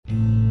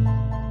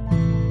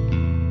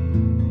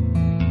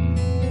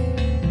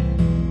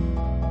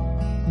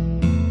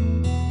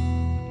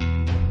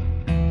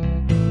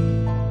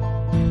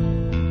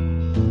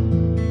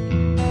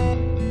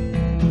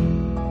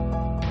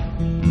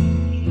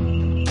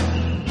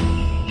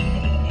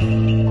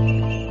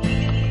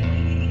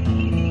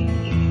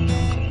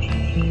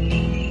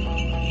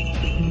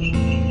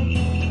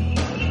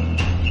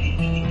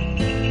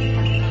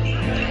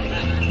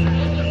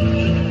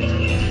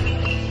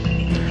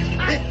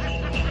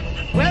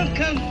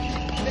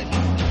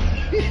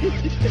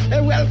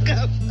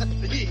Welcome.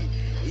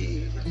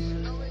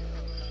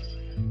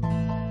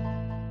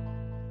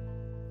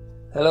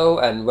 Hello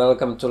and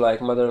welcome to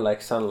Like Mother,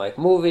 Like Son, Like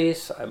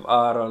Movies. I'm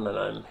Aaron and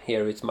I'm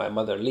here with my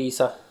mother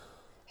Lisa.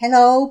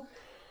 Hello.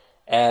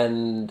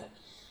 And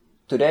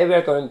today we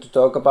are going to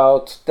talk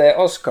about the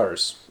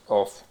Oscars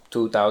of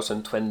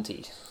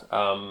 2020.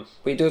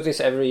 We do this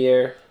every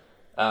year.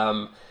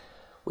 I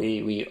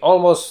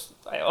almost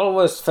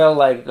felt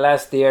like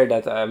last year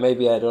that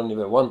maybe I don't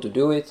even want to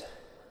do it,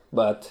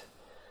 but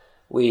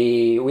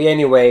we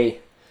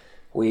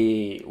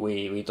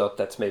thought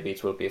that maybe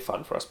it will be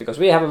fun for us because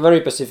we have a very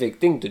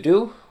specific thing to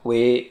do.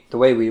 The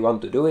way we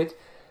want to do it,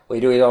 we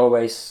do it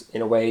always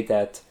in a way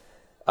that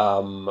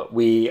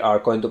we are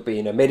going to be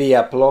in a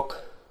media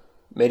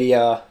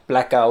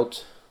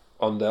blackout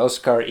on the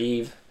Oscar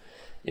Eve.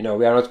 We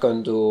are not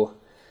going to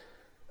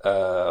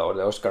or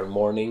the Oscar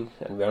morning,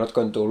 and we are not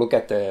going to look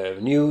at the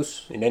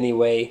news in any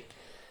way,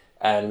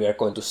 and we are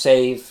going to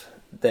save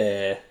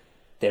the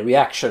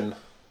reaction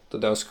to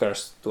the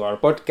Oscars to our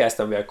podcast,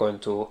 and we are going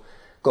to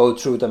go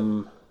through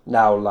them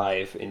now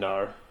live in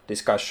our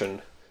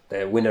discussion,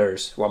 the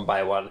winners one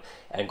by one,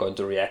 and going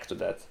to react to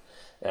that,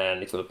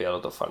 and it will be a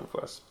lot of fun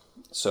for us.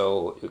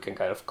 So you can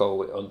kind of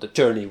go on the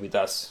journey with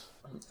us,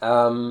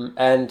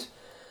 and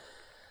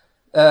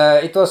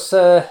it was.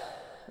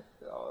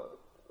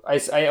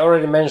 I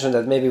already mentioned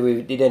that maybe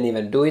we didn't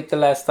even do it the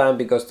last time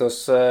because it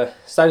was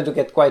starting to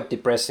get quite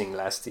depressing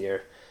last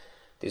year.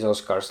 These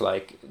Oscars,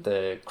 like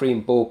the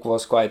Green Book,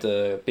 was quite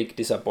a big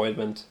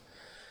disappointment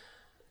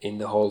in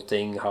the whole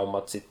thing. How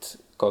much it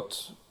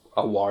got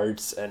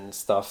awards and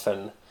stuff,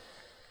 and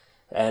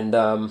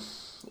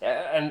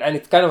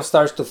it kind of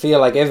starts to feel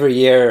like every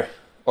year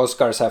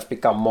Oscars have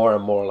become more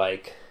and more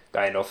like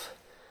kind of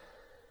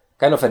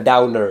a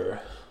downer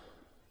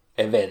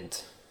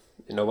event.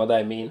 You know what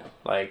I mean?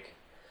 Like.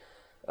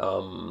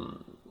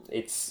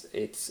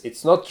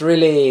 It's not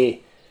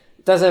really.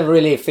 It doesn't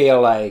really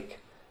feel like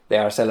they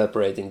are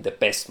celebrating the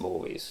best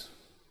movies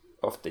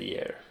of the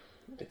year.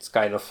 It's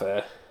kind of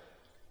a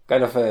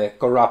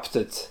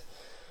corrupted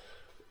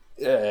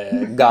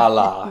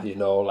gala,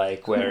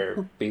 like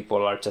where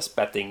people are just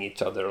patting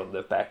each other on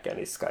the back, and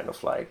it's kind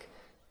of like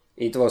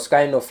it was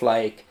kind of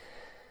like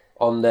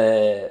on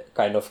the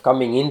kind of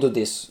coming into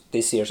this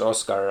year's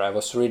Oscar. I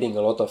was reading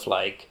a lot of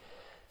like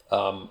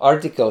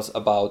articles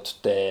about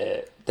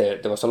there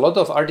was a lot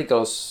of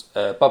articles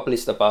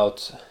published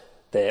about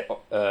the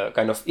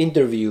kind of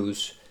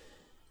interviews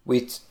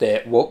with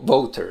the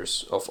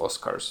voters of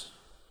Oscars.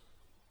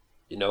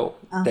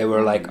 They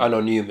were like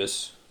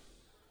anonymous,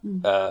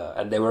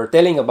 and they were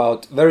telling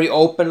about very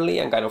openly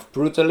and kind of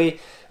brutally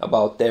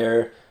about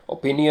their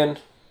opinion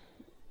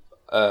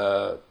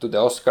to the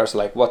Oscars,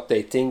 like what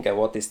they think and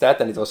what is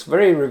that, and it was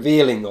very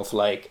revealing of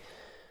like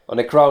on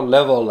a ground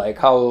level like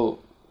how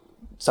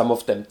some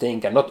of them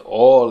think, and not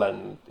all,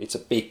 and it's a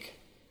big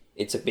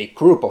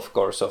group, of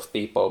course, of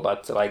people,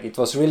 but like it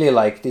was really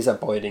like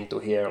disappointing to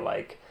hear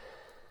like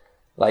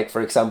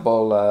for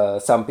example,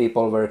 some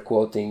people were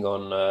quoting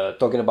on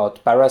talking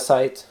about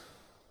Parasite,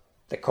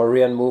 the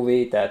Korean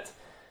movie, that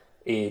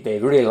they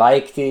really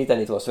liked it and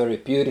it was very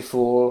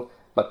beautiful,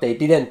 but they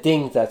didn't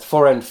think that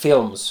foreign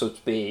films should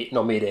be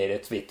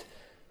nominated with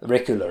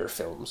regular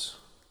films,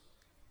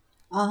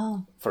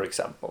 for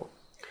example,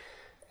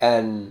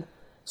 and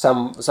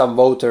some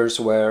voters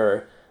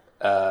were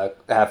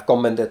have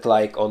commented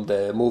like on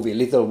the movie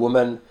Little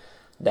Woman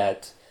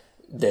that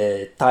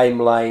the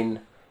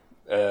timeline,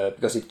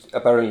 because it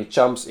apparently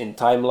jumps in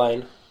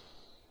timeline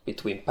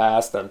between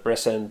past and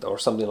present or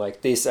something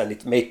like this, and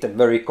it made them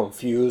very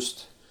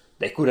confused.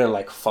 They couldn't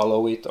like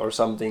follow it or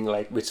something,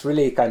 like, which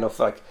really kind of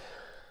like,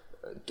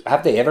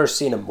 have they ever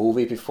seen a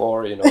movie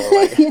before?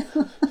 Like,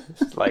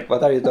 like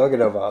what are you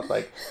talking about?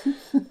 Like,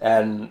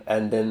 and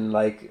then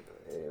like,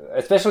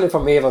 especially for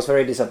me, it was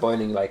very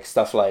disappointing. Like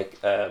stuff like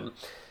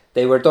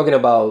they were talking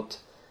about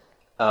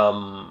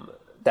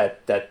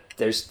that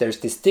there's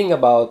this thing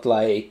about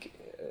like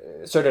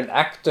certain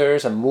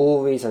actors and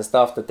movies and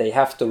stuff that they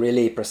have to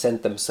really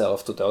present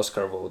themselves to the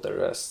Oscar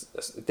voters.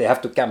 As they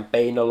have to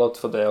campaign a lot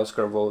for the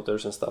Oscar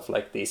voters and stuff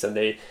like this, and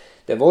the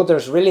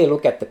voters really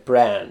look at the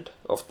brand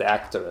of the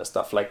actor and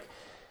stuff. Like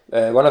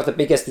one of the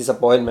biggest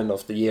disappointment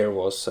of the year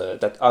was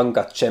that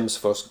Uncut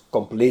Gems was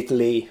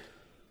completely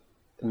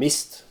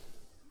missed.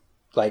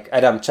 Like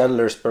Adam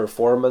Chandler's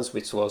performance,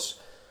 which was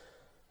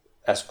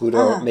as good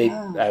or maybe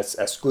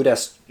as good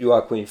as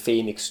Joaquin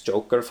Phoenix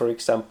Joker, for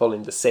example,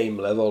 in the same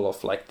level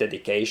of like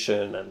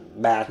dedication and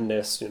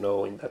madness, in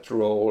that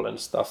role and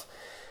stuff.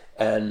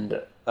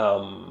 And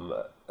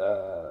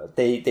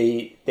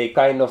they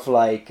kind of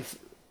like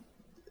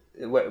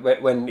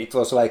when it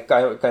was like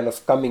kind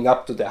of coming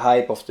up to the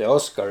hype of the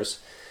Oscars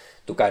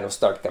to kind of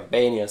start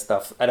campaigning and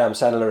stuff, Adam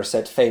Sandler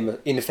said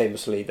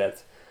infamously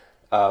that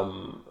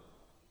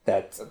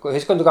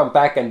he's going to come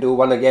back and do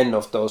one again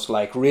of those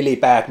like really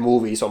bad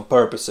movies on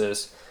purpose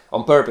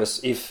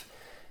if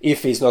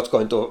he's not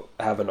going to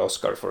have an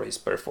Oscar for his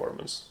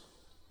performance.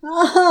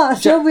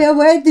 So we are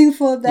waiting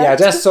for that. Yeah,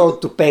 just so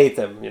to pay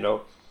them,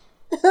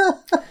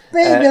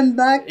 Pay them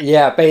back.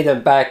 Yeah, pay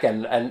them back,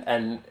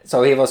 and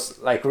so he was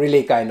like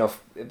really kind of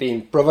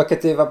being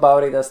provocative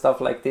about it and stuff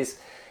like this.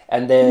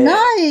 And then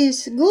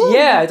Nice, good.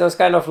 yeah, it was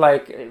kind of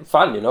like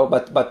fun, you know.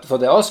 But for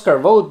the Oscar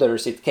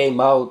voters, it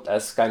came out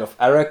as kind of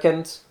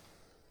arrogant,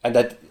 and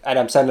that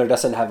Adam Sandler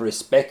doesn't have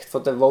respect for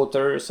the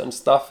voters and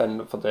stuff,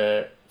 and for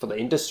the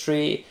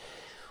industry,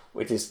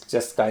 which is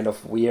just kind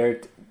of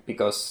weird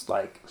because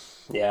like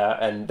yeah,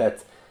 and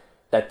that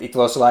it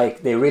was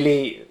like they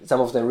really,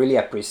 some of them really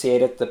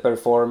appreciated the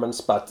performance,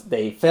 but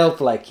they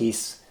felt like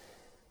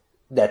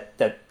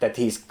that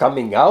he's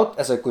coming out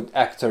as a good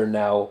actor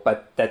now,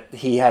 but that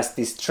he has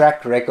this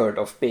track record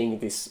of being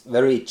this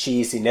very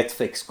cheesy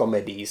Netflix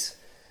comedies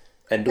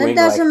and doing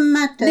That doesn't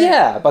matter.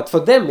 yeah, but for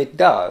them it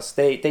does.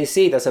 They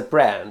see it as a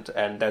brand,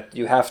 and that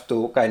you have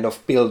to kind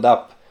of build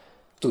up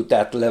to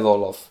that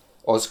level of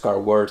Oscar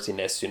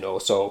worthiness, you know.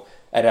 So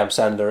Adam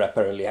Sandler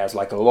apparently has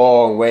like a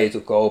long way to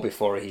go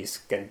before he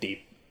can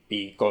be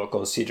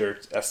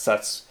considered as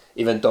such,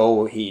 even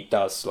though he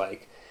does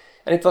like.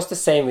 And it was the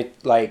same with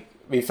like,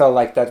 we felt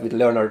like that with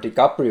Leonardo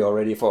DiCaprio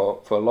already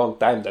for a long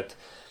time, that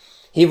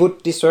he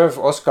would deserve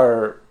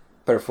Oscar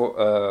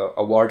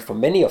award for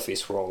many of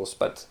his roles,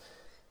 but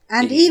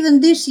And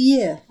even this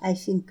year, I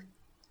think,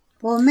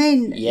 for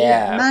man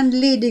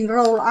leading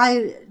role,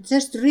 I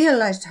just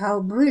realized how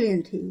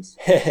brilliant he is.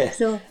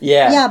 So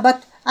yeah,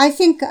 but I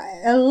think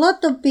a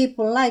lot of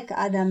people like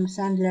Adam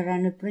Sandler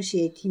and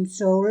appreciate him.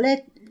 So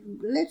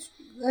let's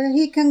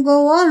he can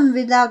go on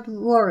without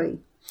worry.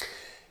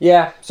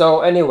 Yeah.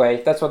 So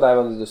anyway, that's what I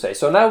wanted to say.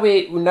 So now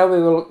we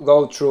will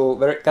go through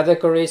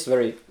categories.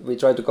 We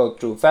try to go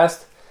through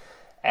fast,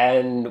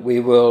 and we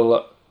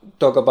will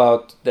talk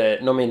about the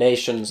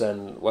nominations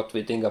and what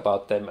we think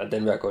about them, and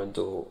then we are going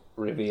to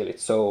reveal it.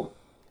 So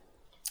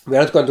we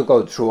are not going to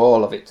go through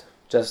all of it.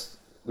 Just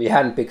we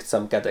handpicked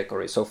some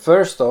categories. So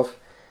first off,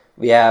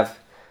 we have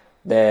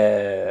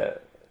the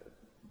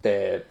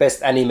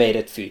best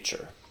animated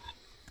feature.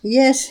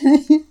 Yes.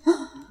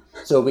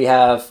 So we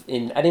have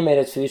in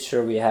animated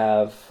feature, we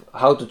have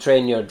How to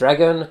Train Your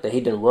Dragon, The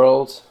Hidden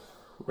World,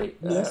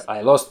 Yes.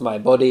 I Lost My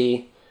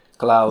Body,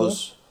 Klaus,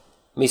 Yes.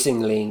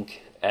 Missing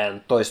Link,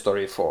 and Toy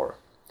Story 4.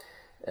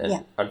 And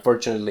Yeah.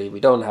 unfortunately, we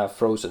don't have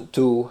Frozen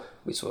 2,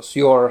 which was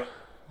your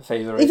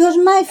favorite. It was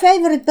my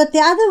favorite, but the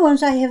other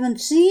ones I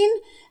haven't seen,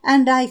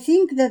 and I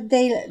think that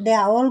they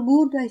are all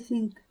good. I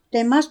think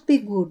they must be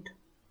good.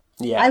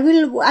 Yeah. I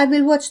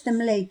will watch them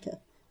later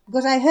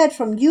because I heard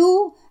from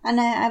you and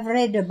I've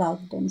read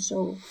about them.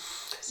 So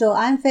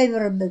I'm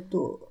favorable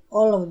to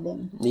all of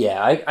them.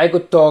 Yeah, I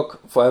could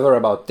talk forever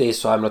about this,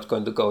 so I'm not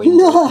going to go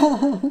into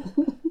it.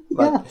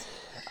 But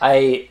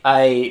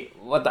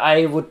what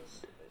I would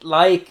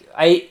like,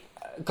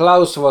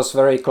 Klaus was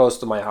very close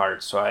to my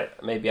heart, so I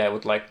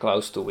would like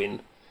Klaus to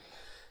win.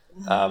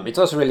 It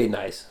was really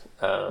nice.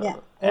 Yeah.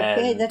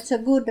 Okay, that's a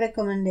good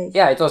recommendation.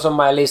 Yeah, it was on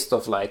my list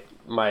of like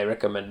my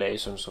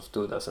recommendations of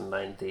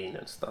 2019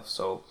 and stuff.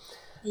 So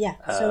yeah.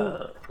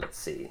 So let's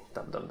see.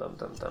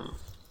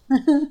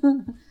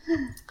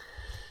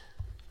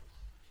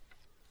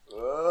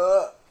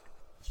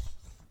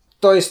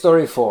 Toy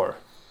Story 4.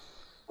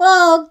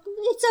 Oh,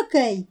 it's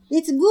okay.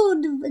 It's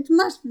good. It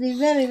must be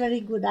very, very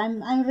good.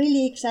 I'm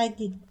really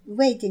excited,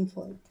 waiting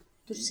for it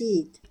to see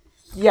it.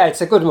 Yeah,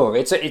 it's a good movie.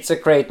 It's a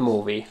great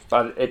movie,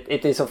 but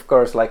it is of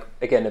course like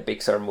again a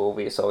Pixar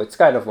movie, so it's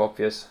kind of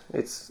obvious.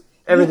 It's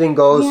everything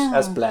goes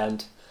as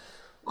planned.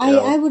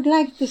 I would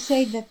like to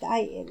say that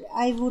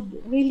I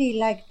would really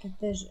like that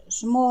the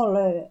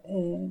smaller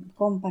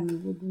company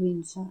would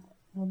win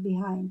would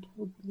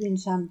win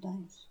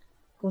sometimes,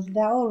 because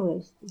they're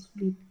always this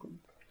big company.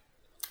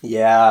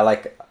 Yeah,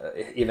 like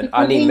even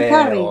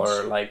anime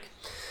or like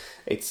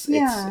it's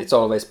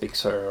always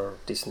Pixar or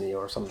Disney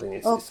or something.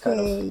 It's kind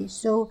of...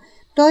 So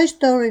Toy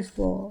Story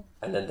 4.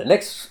 And then the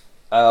next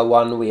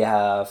one we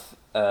have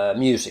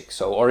music,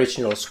 so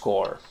original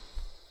score.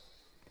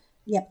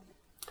 Yep.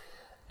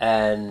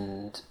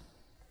 And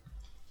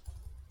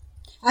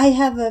I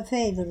have a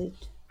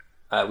favorite.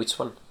 Which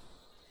one?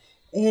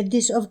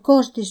 This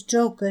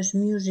Joker's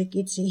music.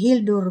 It's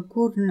Hildur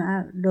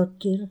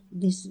Guðnadóttir,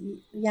 this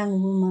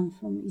young woman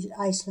from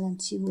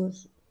Iceland.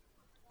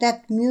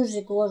 That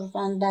music was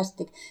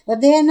fantastic.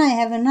 But then I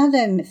have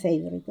another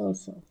favorite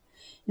also,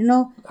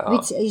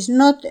 which is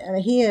not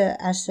here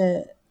as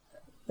a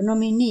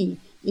nominee.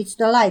 It's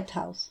The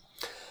Lighthouse.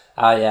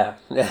 Yeah.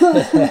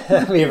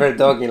 We were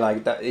talking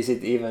like that. Is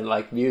it even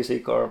like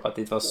music but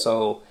it was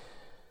so...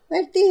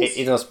 Well,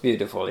 it was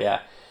beautiful,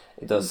 yeah.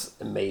 It was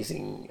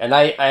amazing. And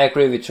I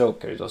agree with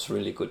Joker. It was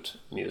really good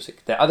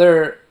music. The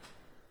other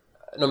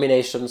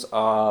nominations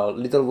are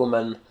Little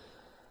Woman,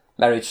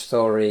 Marriage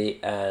Story,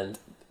 and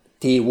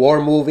The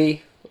War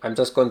Movie. I'm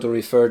just going to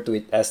refer to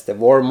it as The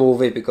War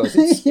Movie because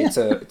it's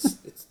a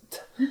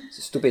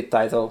stupid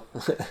title.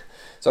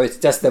 So it's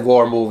just the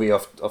War Movie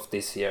of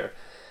this year.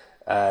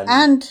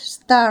 And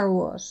Star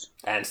Wars.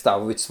 And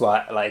which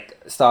was like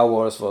Star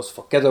Wars was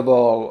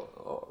forgettable.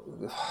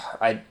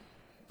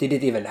 Did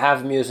it even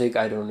have music?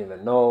 I don't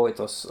even know.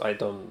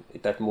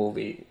 That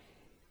movie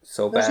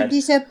so It was a bad.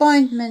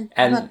 disappointment,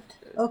 And but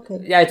okay.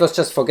 yeah, it was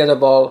just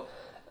forgettable.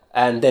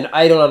 And then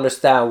I don't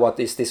understand what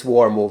is this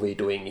war movie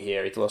doing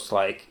here. It was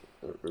like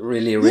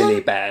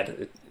really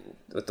bad.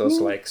 It was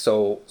like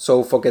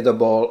so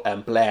forgettable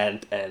and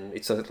bland, and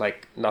it's just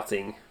like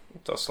nothing.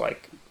 It was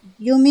like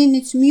You mean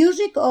it's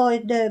music or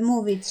the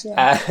movie itself?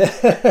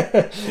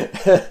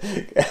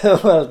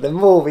 well, the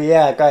movie,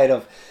 yeah, kind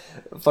of,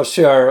 for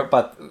sure.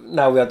 But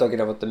now we are talking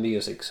about the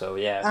music, so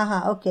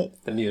yeah, Okay.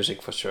 the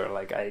music for sure.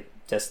 Like I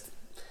just,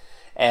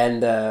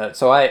 and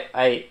so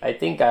I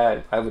think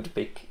I would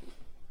pick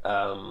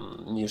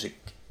music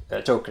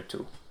Joker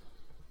 2.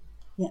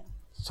 Yeah.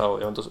 So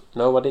you want to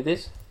know what it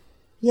is?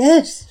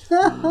 Yes.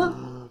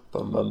 Bum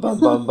bum bum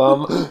bum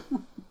bum.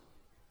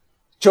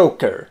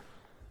 Joker.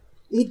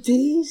 It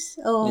is.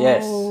 Oh,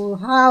 Yes.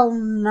 how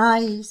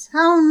nice!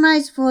 How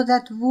nice for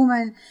that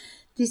woman.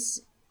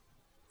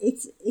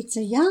 It's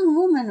a young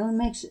woman who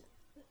makes.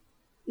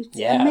 It's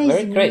Yeah, amazing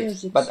very great.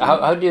 music. But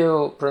how do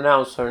you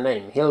pronounce her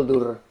name?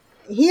 Hildur.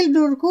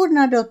 Hildur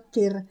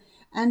Gudnadottir,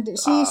 and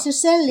she is a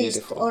cellist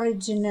beautiful.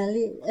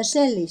 originally. A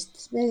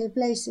cellist, she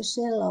plays a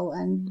cello,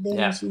 and then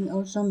Yeah. she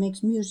also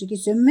makes music.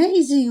 It's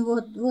amazing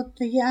what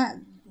the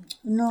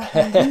no,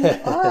 can do.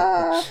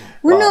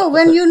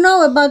 When you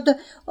know about the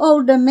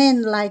older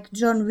men like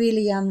John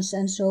Williams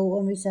and so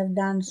on, which have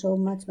done so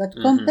much, but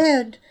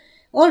compared,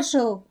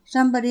 also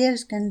somebody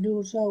else can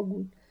do so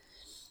good.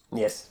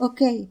 Yes.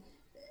 Okay,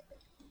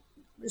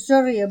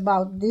 sorry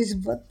about this,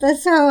 but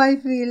that's how I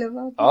feel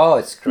about it. Oh,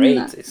 it's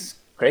great. It's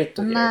great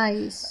to hear.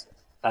 Nice.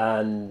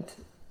 And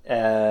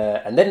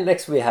then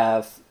next we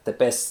have the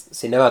best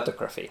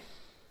cinematography.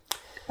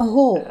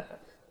 Oh,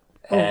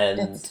 And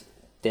that's-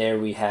 there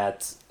we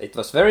had, it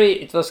was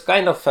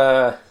kind of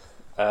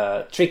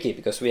tricky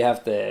because we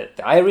have the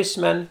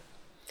Irishman,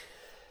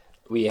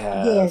 we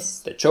have Yes.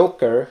 the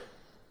Joker,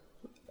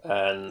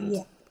 and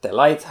Yeah. the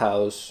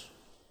Lighthouse.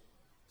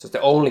 So the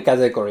only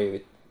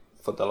category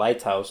for the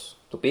Lighthouse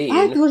to be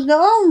it in. was the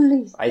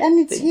only, I and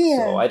it's think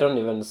here. so. I don't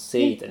even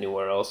see it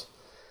anywhere else.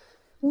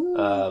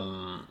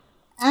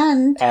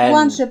 And And-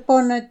 Once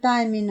Upon a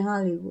Time in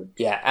Hollywood.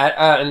 Yeah,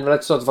 and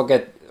let's not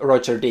forget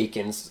Roger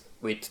Deakins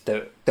with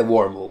the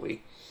war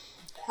movie.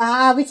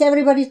 Which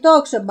everybody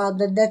talks about.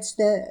 That's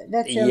a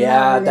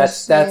Yeah,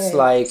 marvelous, that's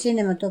like-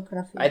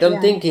 cinematography. I don't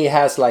yeah. think he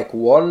has like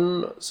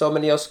won so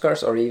many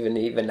Oscars, or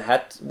even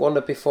had won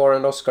it before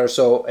an Oscar.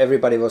 So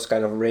everybody was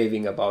kind of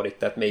raving about it,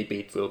 that maybe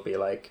it will be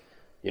like,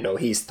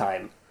 his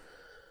time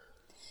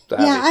to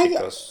have Yeah, it,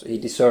 because he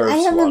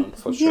deserves one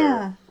for sure.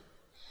 Yeah,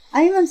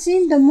 I haven't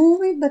seen the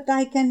movie, but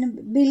I can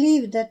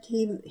believe that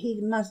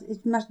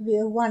it must be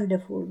a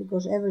wonderful,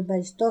 because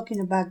everybody's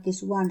talking about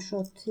this one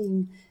shot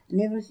thing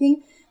and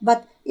everything.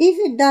 But if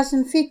it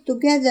doesn't fit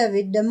together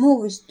with the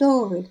movie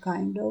story,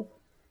 kind of,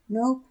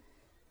 no.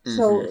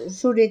 So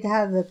should it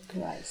have a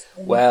prize?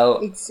 then? Well-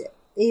 it's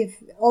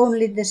if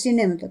only the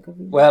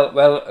cinematography.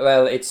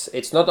 Well,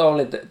 it's not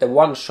only the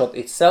one shot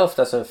itself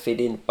doesn't fit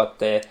in, but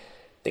the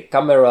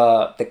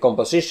camera, the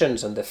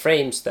compositions and the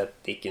frames that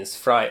Dickens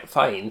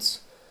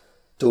finds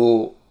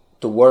to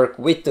work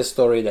with the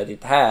story that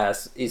it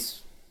has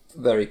is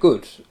very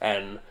good.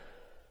 And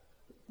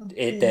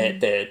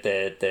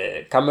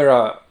the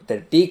camera, the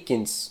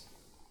Dickens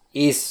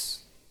is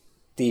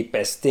the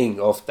best thing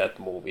of that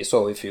movie.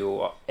 So if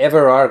you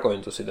ever are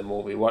going to see the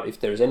movie, if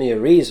there's any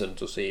reason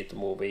to see the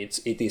movie,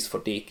 it is for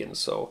Dickens.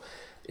 So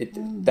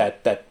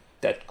that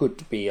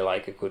could be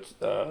like a good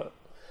to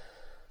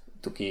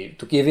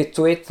give it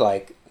to it.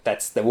 Like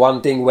that's the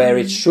one thing where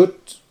it should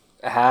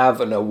have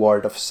an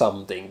award of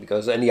something,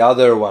 because any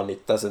other one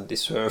it doesn't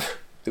deserve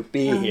to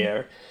be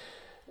here.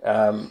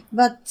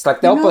 But It's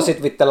like the you know-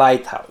 opposite with the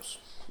Lighthouse.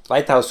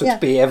 Lighthouse should Yeah.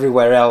 be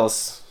everywhere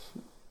else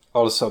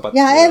also, but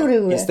Yeah,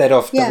 everywhere. instead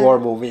of the Yeah. war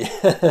movie.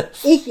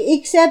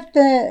 Except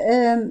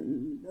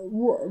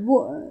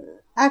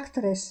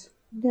actress.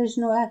 There's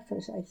no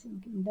actress, I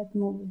think, in that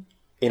movie.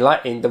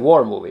 in the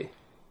war movie.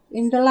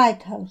 In the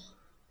Lighthouse.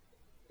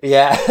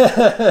 Yeah.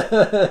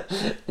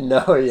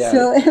 No, yeah.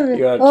 So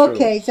you are true.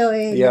 okay, so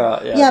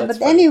Yeah, yeah. that's But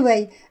funny.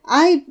 anyway,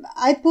 I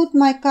put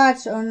my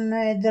cards on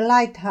the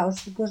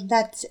Lighthouse because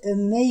that's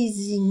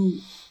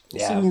amazing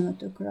Yeah.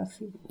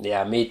 cinematography.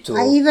 Yeah, me too.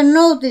 I even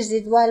noticed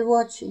it while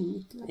watching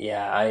it.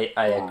 Yeah,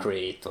 I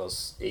agree. It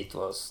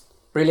was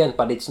brilliant,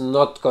 but it's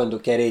not going to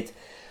get it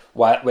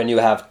when you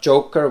have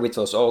Joker, which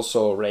was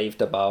also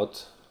raved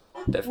about.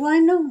 Why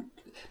not?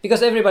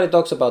 Because everybody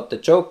talks about the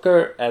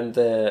Joker and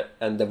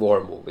the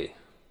war movie.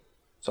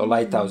 So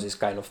Lighthouse is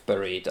kind of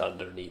buried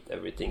underneath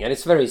everything, and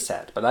it's very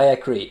sad. But I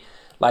agree,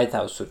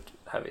 Lighthouse should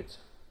have it.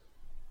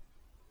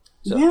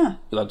 So, Yeah.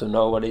 You want to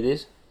know what it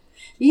is?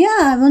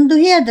 Yeah, I want to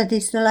hear that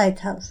it's the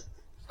Lighthouse.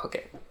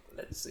 Okay,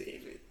 let's see.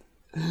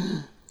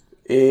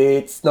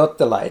 It's not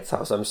the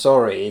Lighthouse. I'm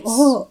sorry.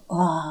 No.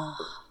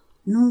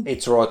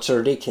 It's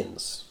Roger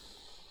Dickens.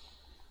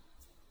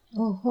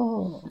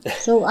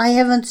 So I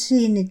haven't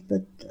seen it,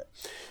 but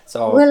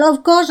So well,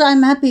 of course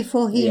I'm happy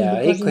for him Yeah,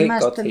 because he he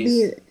must got be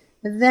his-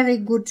 a very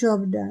good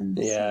job done.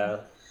 yeah,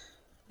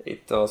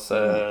 it was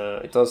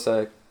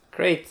a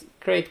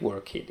great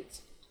work he did.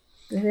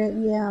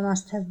 Yeah,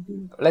 must have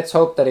been. Let's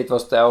hope that it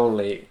was the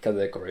only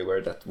category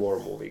where that war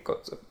movie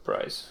got a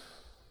prize.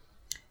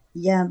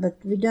 Yeah, but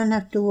we don't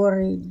have to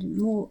worry.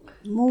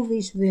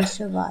 Movies will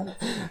survive.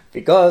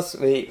 Because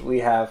we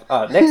have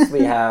next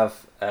we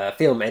have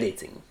film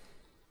editing.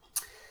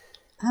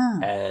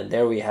 And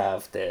there we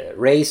have the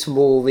race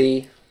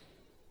movie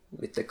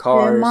with the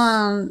cars. Le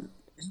Mans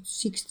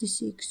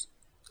 66.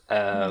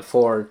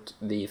 Ford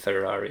v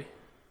Ferrari.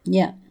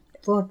 Yeah,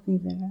 Ford v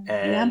Ferrari.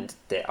 And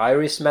The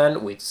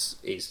Irishman, which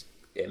is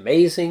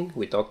amazing.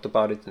 We talked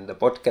about it in the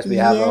podcast. We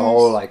have a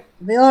whole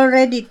we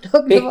already talked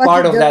about big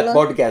part of that lot.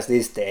 podcast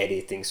is the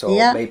editing. So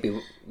maybe,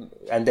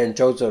 and then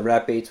Jojo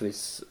Rabbit,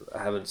 which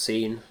I haven't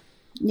seen.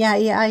 Yeah,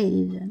 I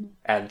either.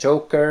 And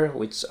Joker,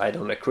 which I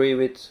don't agree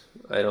with.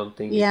 I don't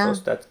think it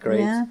was that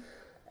great. Yeah.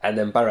 And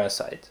then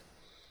Parasite.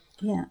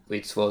 Yeah.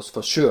 Which was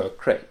for sure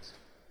great.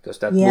 Because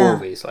that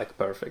movie is like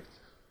perfect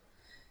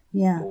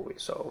movie.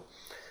 So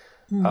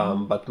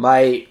but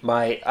my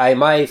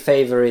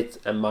favorite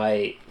and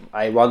I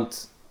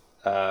want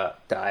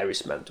The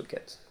Irishman to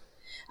get.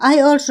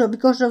 I also,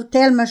 because of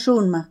Thelma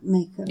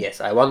Schoonmaker.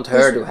 Yes, I want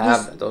her to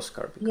have that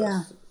Oscar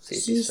because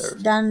she's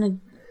done a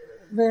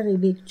very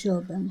big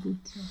job and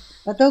good job.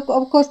 But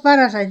of course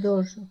Parasite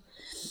also.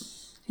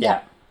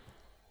 Yeah.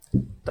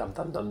 Dum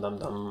dum dum dum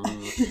dum.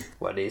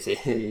 What is it?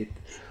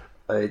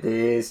 It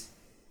is.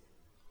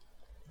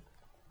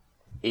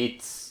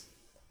 It's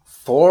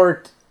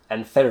Ford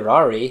and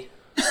Ferrari.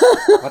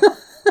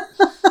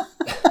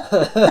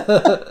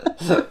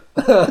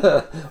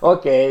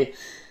 Okay,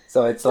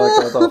 so it's like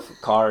a lot of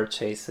car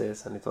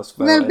chases, and it was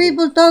well.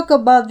 People talk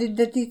about it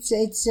that it's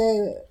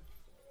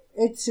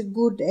a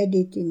good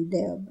editing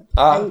there.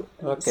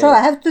 Okay. So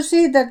I have to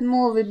see that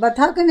movie, but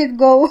how can it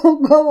go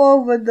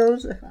over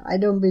those? I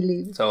don't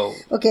believe it. So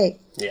okay.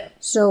 Yeah.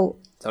 So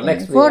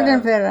next Ford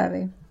and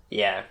Ferrari.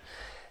 Yeah.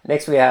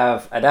 Next we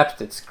have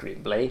adapted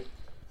screenplay,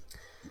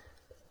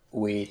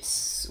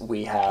 which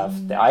we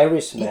have The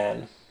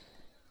Irishman.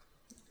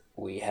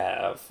 We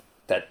have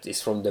that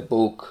is from the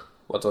book.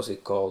 What was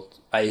it called?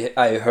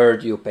 I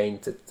Heard You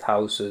Painted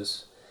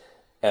Houses.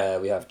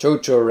 We have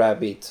Jojo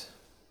Rabbit,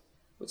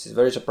 which is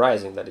very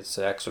surprising that it's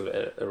actually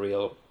a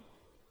real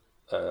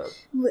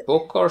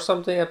book or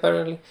something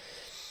apparently.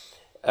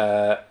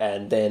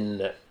 And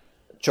then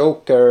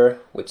Joker,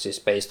 which is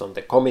based on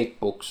the comic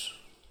books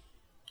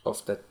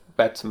of the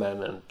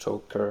Batman and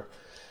Joker.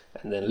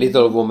 And then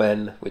Little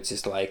Woman, which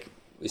is like,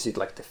 is it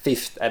like the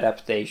 5th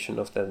adaptation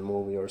of that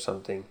movie or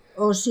something?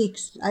 Or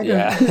 6, I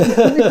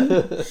don't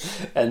know.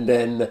 And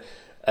then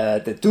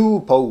The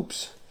Two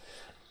Popes.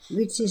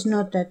 Which is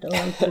not at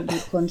all to be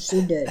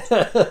considered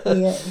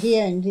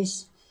here in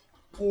this.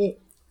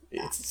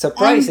 It's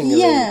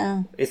surprisingly,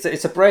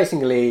 it's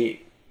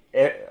surprisingly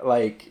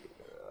like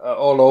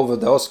all over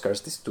the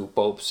Oscars. These Two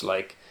Popes,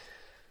 like,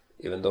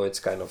 even though it's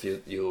kind of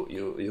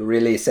you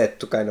really set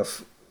to kind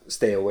of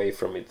stay away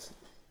from it.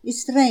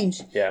 It's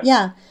strange.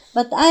 Yeah,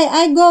 but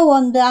I go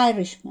on The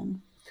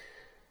Irishman.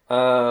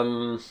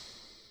 I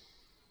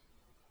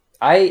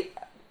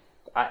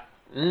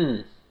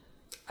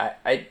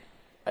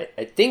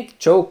think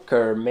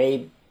Joker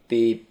may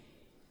be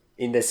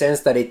in the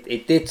sense that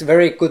it did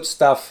very good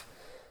stuff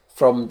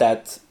from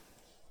that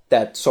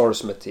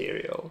source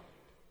material.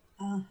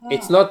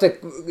 It's not a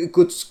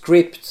good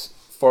script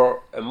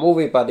for a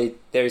movie, but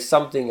there is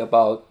something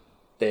about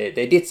they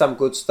did some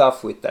good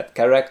stuff with that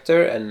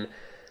character and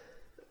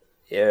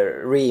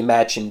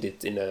reimagined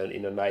it in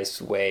a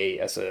nice way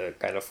as a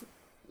kind of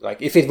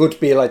like if it would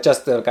be like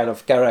just a kind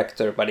of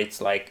character, but it's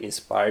like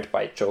inspired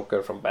by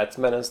Joker from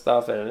Batman and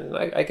stuff, and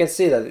I can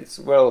see that it's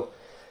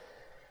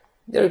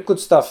there are good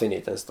stuff in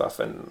it and stuff.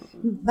 And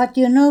but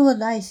you know what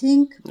I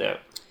think? Yeah.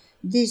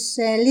 This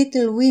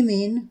Little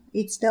Women,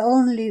 it's the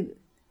only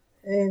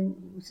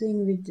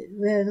thing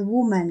where the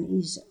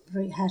woman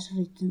has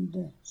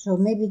written so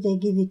maybe they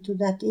give it to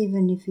that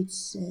even if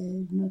it's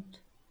not.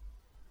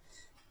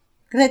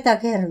 Greta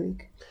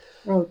Gerwig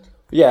wrote.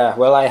 Yeah,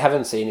 well, I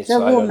haven't seen it,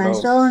 so I don't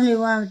know. The only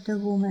one with the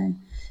woman.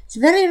 It's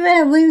very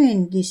rare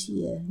women this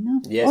year,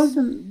 no? Yes. All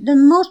the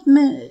most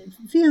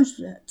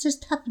films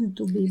just happen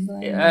to be by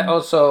women.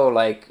 Also,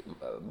 like,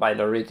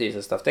 minorities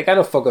and stuff, they kind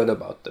of forgot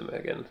about them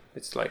again.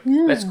 It's like,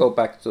 let's go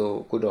back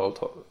to good old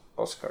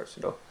Oscars,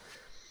 you know.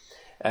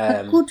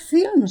 But good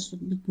films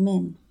with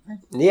men.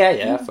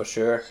 Yeah, for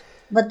sure.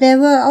 But there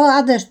were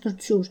others to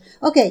choose.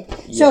 Okay,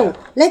 so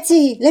let's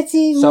see.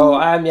 So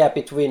I'm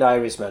between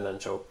Irishman and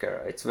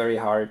Joker. It's very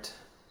hard.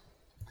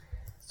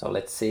 So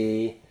let's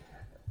see.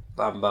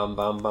 Bam bam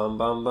bam bam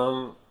bam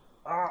bam.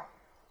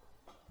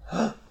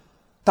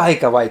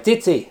 Taika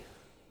Waititi.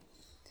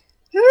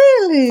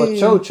 Really? For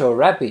Jojo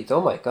Rabbit.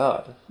 Oh my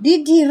god.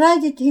 Did he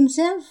write it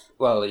himself?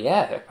 Well,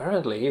 yeah,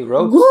 apparently he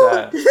wrote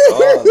that.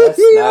 Oh, that's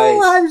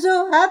nice. I'm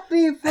so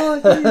happy for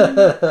him.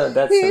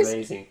 That's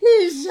amazing.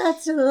 He's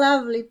such a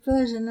lovely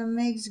person and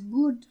makes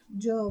good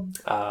job.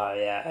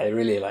 Yeah, I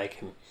really like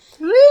him.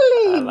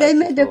 Really? They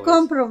made a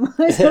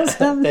compromise or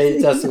something?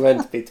 They just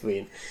went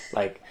between,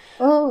 like,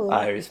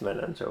 Irishman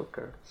and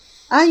Joker.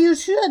 Are you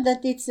sure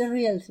that it's a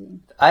real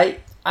thing?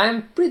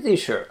 I'm pretty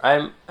sure.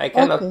 I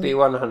cannot Okay. be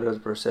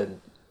 100%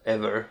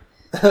 ever.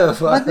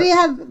 But we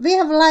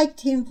have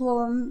liked him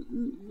for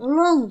a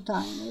long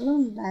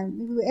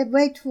time. We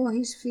wait for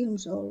his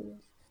films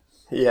always.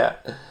 Yeah.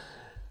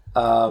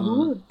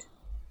 Good.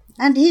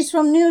 And he's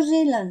from New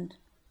Zealand.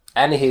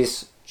 And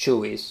he's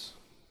Jewish.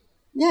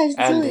 Yeah, he's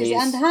And Jewish.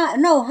 he's-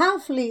 And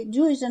halfly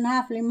Jewish and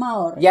halfly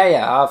Maori.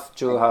 Yeah, half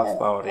Jew, half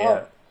Maori,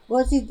 yeah.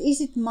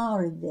 Is it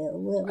Maori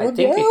there?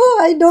 think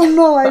I don't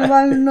know.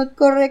 I'm not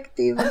correct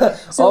even.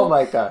 Oh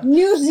my God.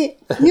 New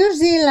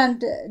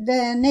Zealand,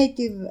 the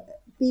native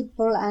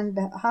people and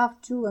half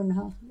Jew and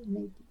half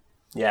native.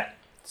 Yeah.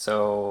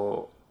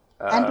 So...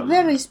 And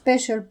very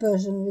special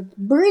person with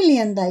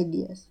brilliant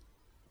ideas.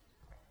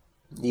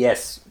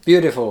 Yes,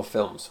 beautiful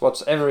films.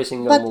 Watch every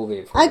single But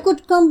movie. I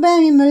could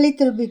compare him a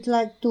little bit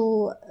like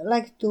to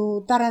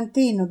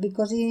Tarantino,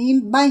 because he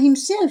by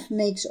himself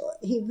makes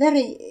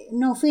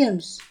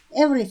films,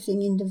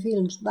 everything in the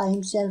films by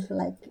himself,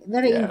 like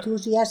very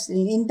enthusiastic.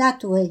 In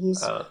that way,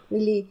 he's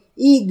really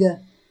eager,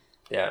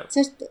 Yeah,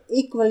 just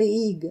equally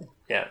eager.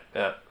 yeah,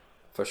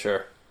 for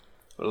sure.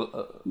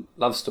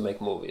 Loves to make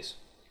movies.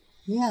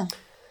 Yeah.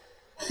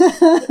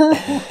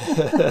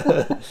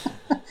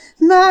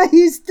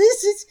 Nice.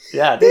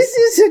 This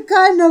is a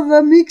kind of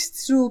a mixed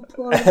soup.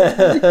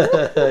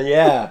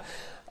 Yeah,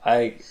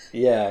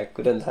 I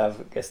couldn't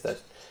have guessed that.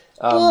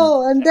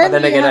 And but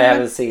then we again, I have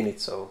haven't seen it,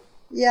 so.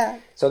 Yeah.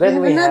 So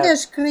then we have another have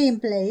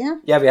screenplay, yeah?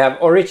 Yeah, we have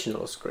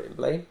original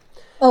screenplay.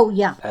 Oh,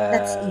 yeah.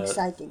 That's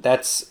exciting.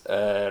 That's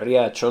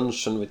Ria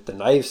Johnson with The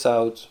Knives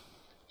Out.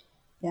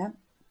 Yeah.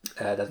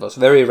 That was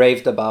very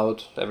raved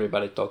about.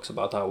 Everybody talks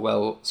about how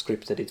well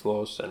scripted it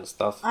was and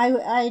stuff.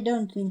 I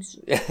don't think so.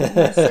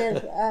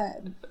 Myself,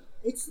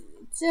 it's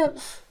a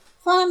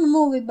fun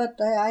movie, but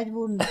I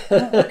wouldn't.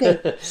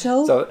 Okay,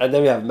 so And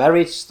then we have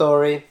Marriage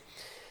Story.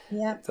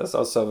 yeah, That's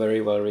also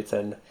very well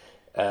written.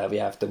 We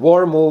have the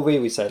War movie,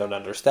 which I don't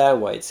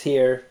understand why it's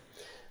here.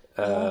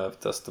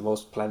 Just the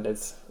most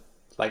planets.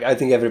 Like, I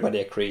think everybody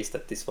agrees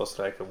that this was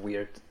like a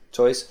weird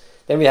choice.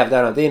 Then we have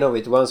Tarantino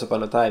with Once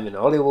Upon a Time in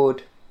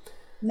Hollywood.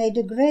 made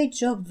a great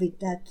job with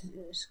that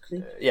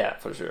script. Yeah,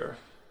 for sure.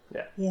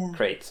 Yeah.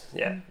 Great.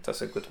 Yeah, it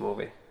was a good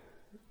movie.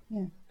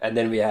 Yeah. And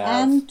then we have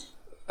And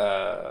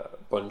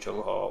Bong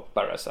Joon-ho,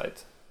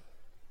 Parasite,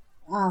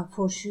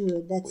 for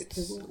sure, that's which,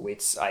 the one.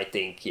 which I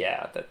think,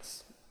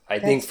 That's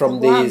think from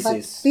the one, these but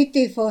is...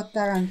 pity for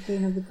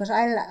Tarantino, because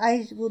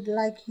I would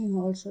like him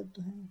also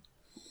to have.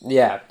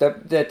 Yeah,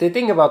 the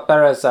thing about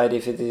Parasite,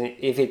 if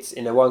it's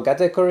in a one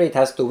category, it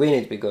has to win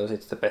it because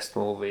it's the best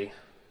movie.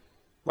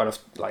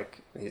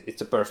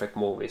 It's a perfect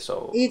movie,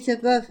 so It's a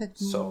perfect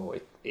movie. so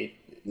it's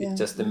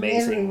just in every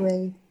amazing,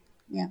 way.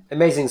 Yeah.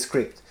 amazing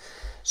script.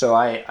 So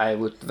I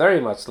would very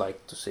much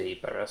like to see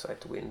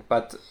Parasite win,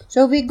 but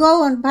So we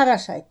go on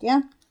Parasite,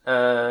 yeah?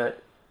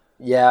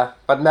 yeah,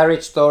 but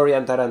Marriage Story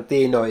and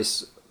Tarantino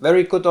is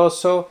very good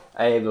also.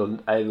 I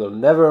will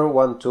never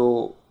want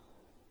to.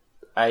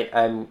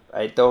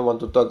 I don't want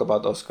to talk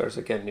about Oscars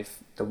again if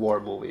the War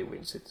movie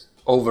wins it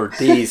over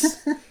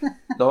these.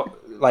 No,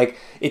 like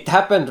it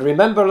happened.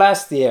 Remember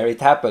last year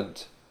it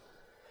happened.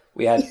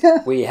 We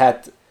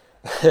had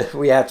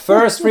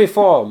First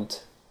Reformed,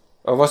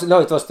 or was it? No,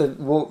 it was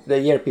the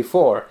year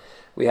before.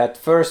 We had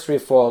First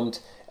Reformed,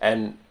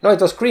 and no, it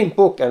was Green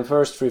Book and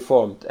First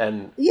Reformed,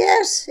 and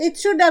Yes, it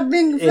should have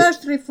been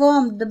First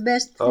Reformed, the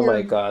best oh film.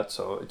 my God!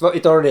 So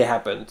it already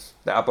happened.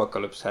 The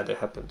apocalypse had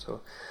happened.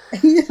 So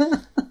Yeah.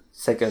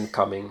 Second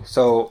Coming.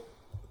 So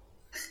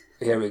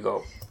here we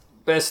go.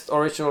 Best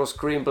original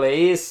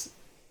screenplay is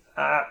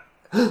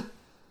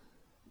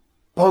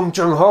Bong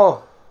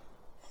Joon-ho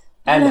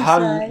and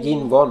Han Parasite.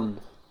 Jin-won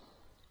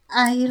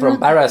I from wrote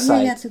Parasite.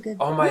 Maria together.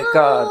 Oh my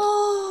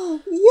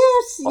God!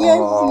 Yes,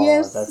 Oh,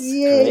 yes, that's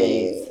yeah.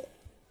 great.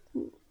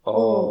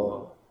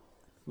 Oh,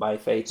 my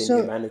faith in So-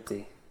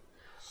 humanity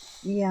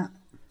Yeah.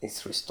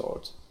 is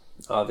restored.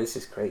 Oh, this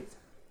is great.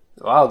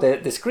 Wow, the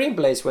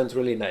screenplays went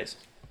really nice.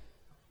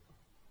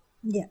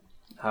 Yeah.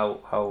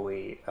 How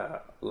we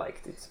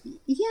liked it.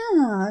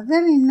 Yeah,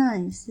 very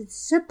nice. It's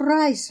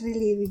surprise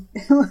really.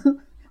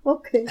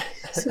 Okay.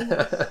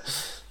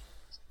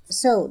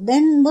 So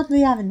then what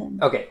we have then?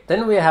 Okay,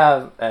 then we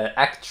have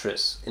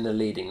actress in a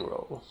leading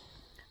role.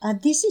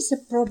 This is a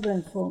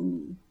problem for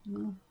me. You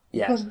know?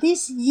 Yeah. Because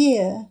this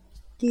year,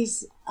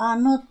 these are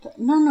not,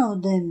 none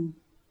of them.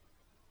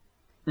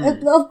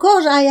 Of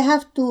course, I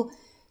have to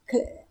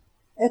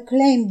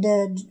acclaim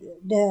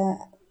the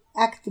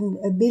acting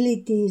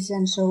abilities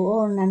and so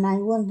on, and I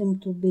want them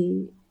to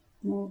be,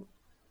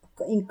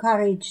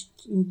 encouraged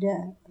in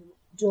the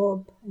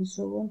job and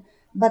so on.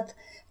 But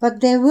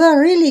they were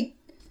really,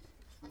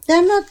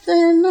 they're not.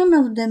 None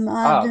of them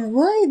are.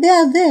 Why they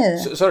are there?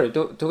 Sorry,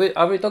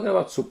 are we talking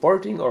about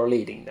supporting or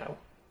leading now?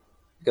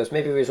 Because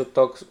maybe we should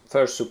talk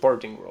first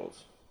supporting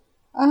roles.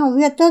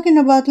 We are talking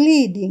about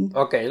leading.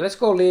 Okay, let's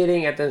go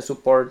leading and then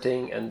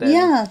supporting and then...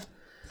 Yeah,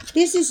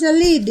 this is a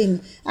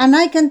leading. And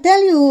I can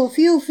tell you a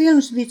few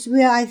films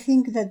where I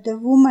think that the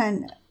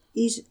woman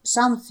is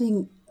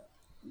something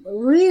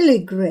really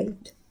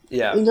great.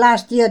 Yeah. In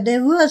last year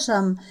there were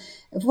some,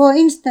 for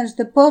instance,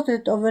 the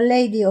Portrait of a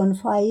Lady on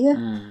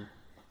Fire.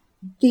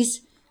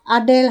 This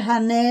Adele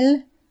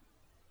Hanel,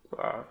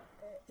 Wow.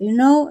 you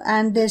know,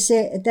 and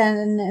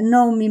then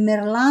Naomi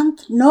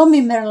Merland.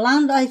 Naomi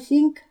Merland, I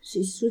think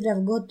she should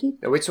have got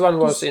it. Which one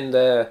was in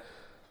the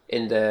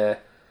The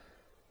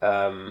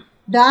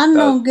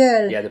Unknown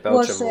Girl the Belgian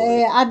was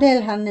movie.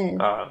 Adele Hanel.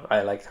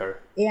 I liked her.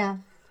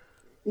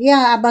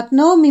 Yeah, but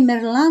Naomi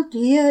Merland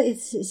here,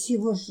 she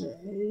was.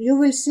 You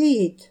will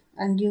see it,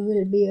 and you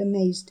will be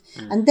amazed.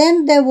 And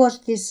then there was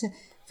this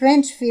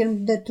French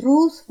film, The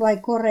Truth, by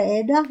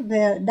Koreeda,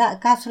 where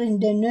Catherine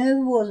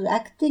Deneuve was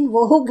acting.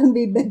 Well, who can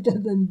be better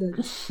than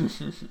that?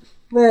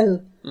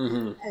 Well,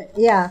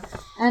 yeah,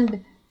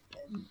 and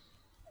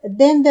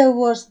then there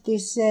was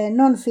this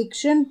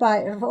non-fiction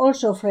by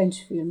also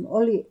French film.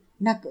 All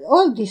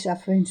these are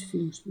French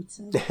films, which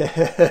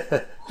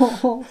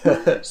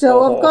so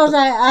of course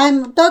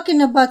I'm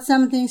talking about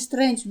something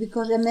strange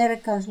because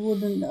Americans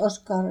wouldn't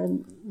Oscar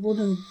and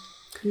wouldn't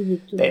give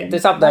it to them.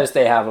 Sometimes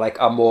they have like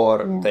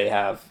Amour, they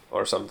have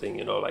or something,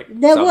 you know, like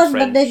There some was,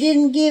 French. but they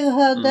didn't give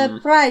her the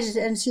prize,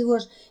 and she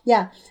was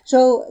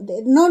So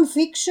the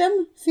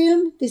non-fiction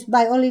film, this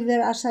by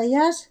Oliver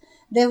Assayas.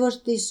 There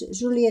was this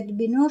Juliette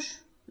Binoche.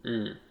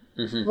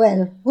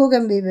 Well, who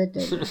can be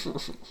better?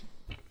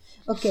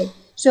 Okay,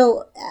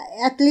 so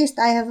at least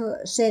I have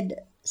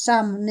said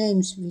some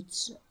names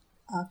which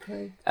are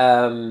great.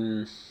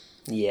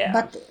 Yeah.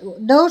 But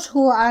those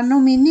who are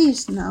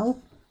nominees now,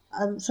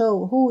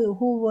 so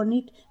who won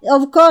it?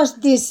 Of course,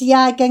 this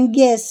I can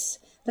guess.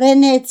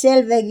 Renée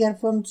Zellweger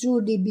from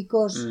Judy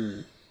because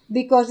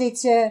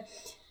it's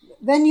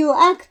when you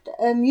act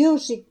a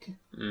music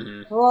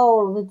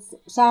role with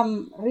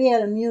some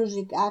real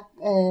music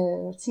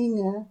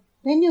singer,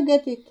 then you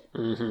get it.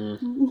 You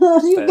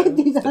get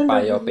it. The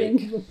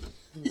biopic.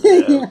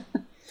 Yeah.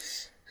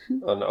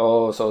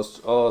 On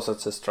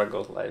such a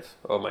struggled life.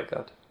 Oh my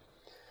God.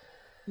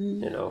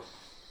 You know,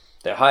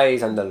 the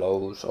highs and the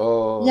lows.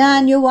 Oh. Yeah,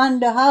 and you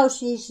wonder how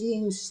she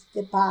sings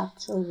the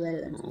part so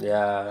well.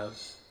 Yeah.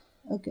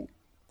 Okay,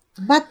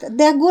 but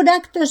they're good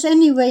actors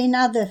anyway in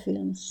other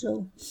films.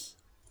 So.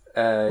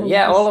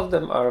 Yeah, all of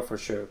them are for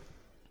sure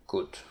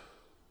good.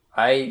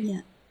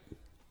 I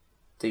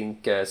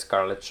think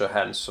Scarlett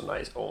Johansson,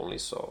 I only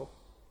saw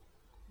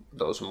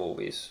those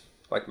movies,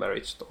 like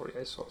Marriage Story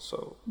I saw.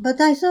 So. But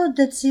I thought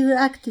that she was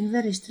acting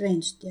very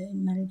strange there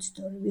in Marriage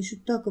Story. We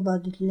should talk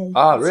about it later.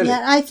 Ah, really?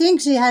 I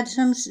think she had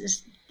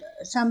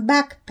some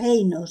back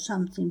pain or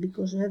something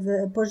because of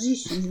her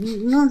position.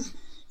 No,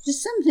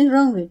 there's something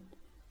wrong with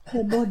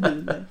her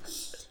body.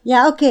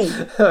 Yeah, okay.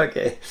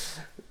 Okay.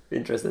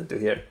 Interested to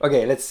hear.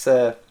 Okay, let's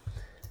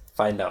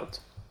find out.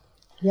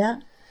 Yeah.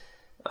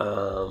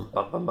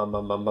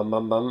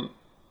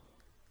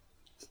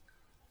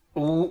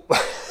 Ooh.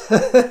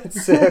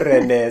 It's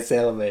Renée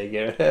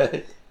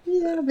Zellweger.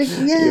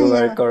 You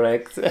were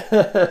correct.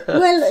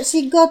 Well,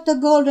 she got the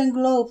Golden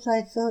Globes.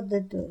 I thought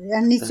that,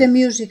 and it's a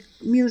music.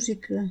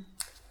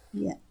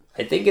 Yeah.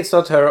 I think it's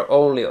not her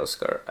only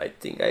Oscar. I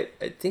think.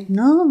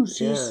 No,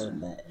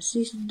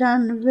 she's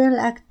done well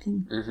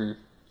acting.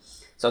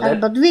 So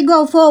but we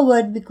go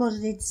forward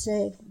because it's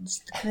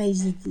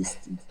crazy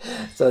distance.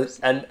 So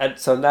and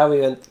so now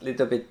we went a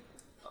little bit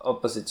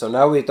opposite. So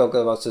now we talk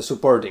about the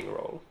supporting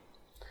role.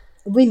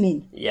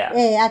 Women. Yeah.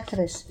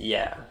 Actress.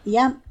 Yeah.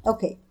 Yeah.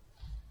 Okay.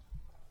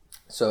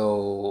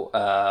 So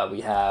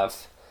we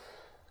have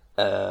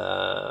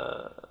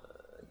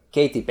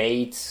Katie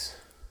Bates.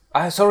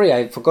 Sorry,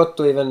 I forgot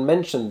to even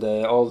mention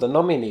all the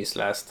nominees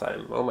last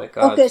time. Oh my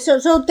God. Okay, so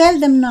tell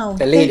them now.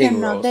 The leading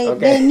roles.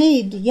 They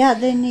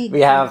need. We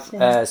have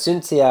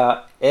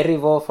Cynthia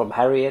Erivo from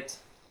Harriet,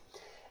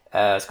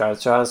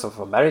 Scarlett Johansson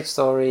from Marriage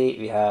Story.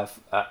 We have,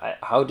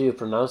 how do you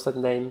pronounce that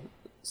name?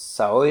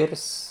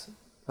 Saoirse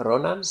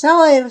Ronan?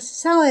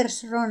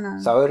 Saoirse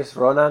Ronan. Saoirse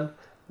Ronan.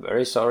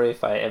 Very sorry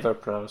if I ever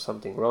pronounce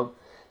something wrong.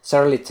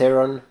 Charlize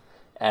Theron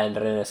and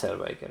Renée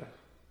Zellweger.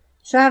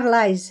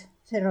 Charlize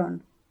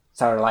Theron.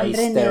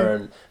 Charlize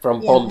Theron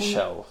from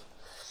Bombshell.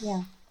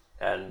 Yeah.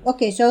 And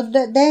okay, so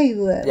there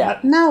you were. Yeah.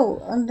 But now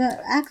on the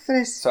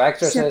actress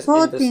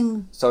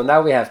supporting. So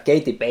now we have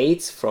Katie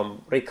Bates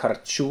from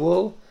Richard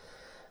Jewell.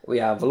 We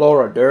have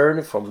Laura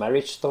Dern from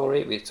Marriage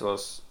Story, which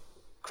was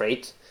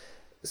great.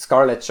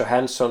 Scarlett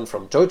Johansson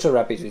from Jojo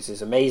Rabbit, which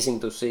is amazing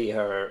to see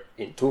her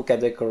in 2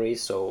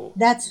 categories. So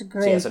that's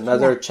great. She has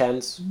another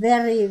chance.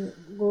 Very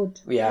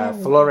good. We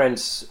have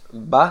Florence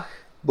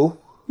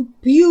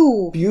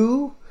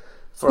Pugh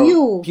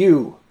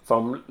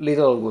from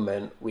Little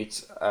Women,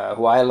 which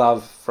who I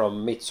love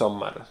from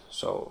Midsommar.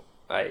 So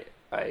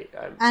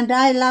and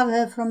I love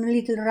her from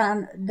Little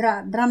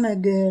Drummer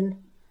Girl.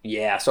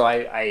 Yeah, so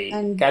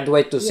I can't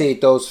wait to see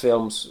those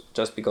films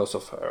just because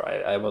of her.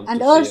 I want to see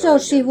her. And also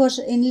again. she was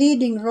in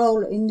leading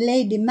role in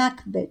Lady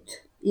Macbeth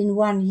in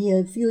 1 year,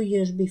 a few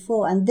years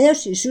before, and there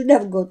she should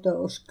have got the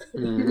Oscar.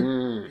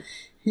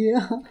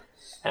 Yeah.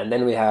 And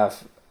then we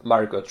have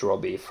Margot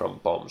Robbie from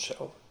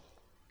Bombshell.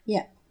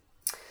 Yeah.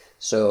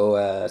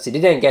 So she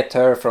didn't get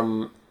her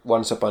from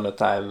Once Upon a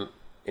Time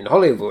in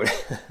Hollywood,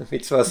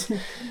 which was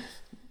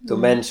to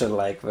mention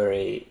like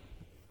very,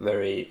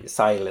 very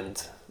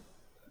silent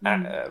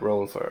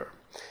role for her.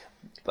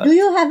 But, do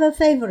you have a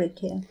favorite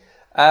here?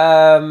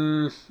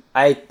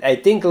 I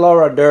think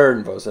Laura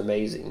Dern was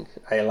amazing.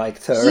 I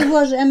liked her. She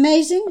was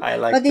amazing, I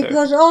liked but it her.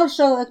 was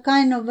also a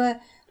kind of a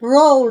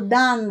role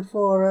done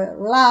for a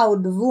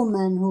loud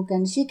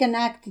woman she can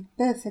act it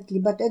perfectly.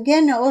 But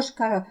again, an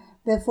Oscar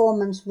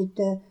performance with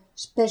a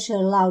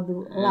special loud.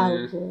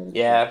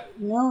 Yeah.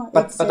 No,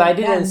 But I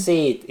didn't done.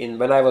 see it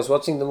when I was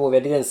watching the movie. I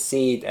didn't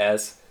see it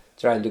as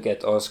trying to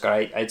get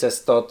Oscar. I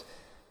just thought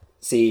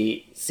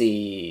she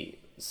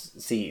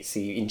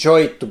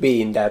enjoyed to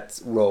be in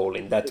that role,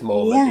 in that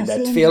moment, in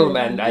that film,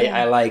 and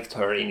I liked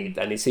her in it.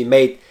 And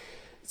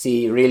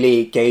she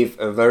really gave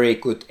a very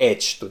good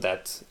edge to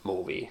that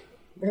movie.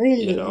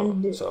 Really,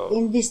 and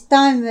in this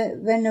time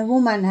when a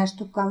woman has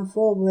to come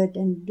forward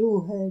and do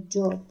her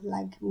job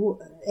like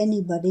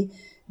anybody,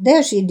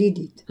 there she did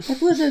it.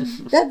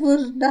 That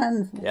was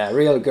done. Yeah,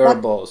 real girl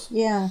boss.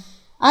 Yeah,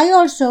 I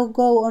also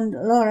go on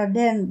Laura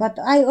Dern, but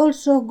I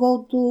also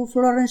go to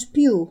Florence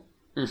Pugh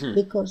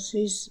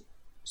because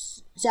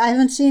I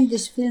haven't seen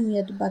this film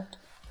yet, but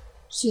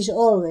she's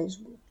always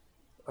good.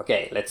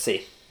 Okay, let's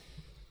see.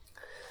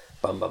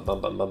 Bum bum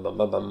bum bum bum bum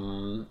bum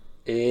bum.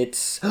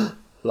 It's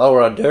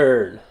Laura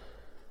Dern.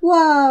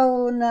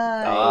 Wow,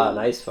 nice. Ah,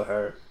 nice for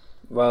her.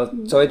 Well,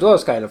 so it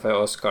was kind of an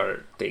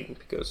Oscar thing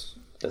because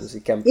then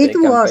she campaigned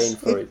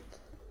for it.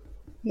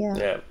 Yeah.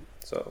 Yeah.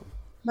 So.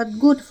 But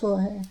good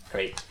for her.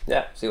 Great.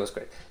 Yeah, she was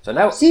great. So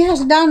now she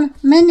has done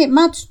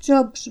much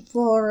jobs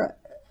for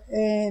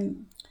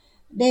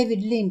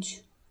David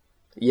Lynch.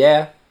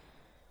 Yeah.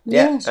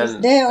 Yeah. Yes,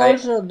 and there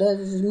also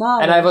the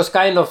small. And I was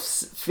kind of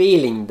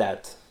feeling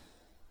that.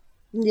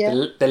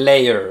 Yeah. The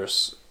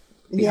layers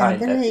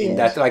behind that. In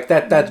that, like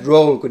that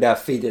role could have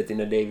fitted in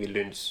a David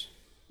Lynch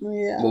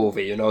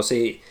movie. You know,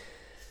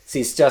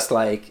 she's just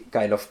like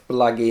kind of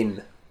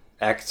plug-in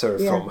actor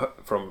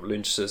from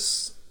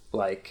Lynch's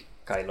like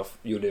kind of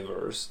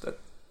universe that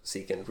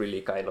she can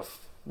really kind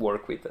of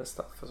work with and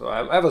stuff. So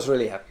I was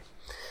really happy.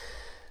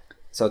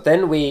 So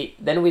then we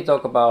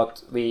talk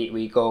about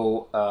we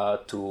go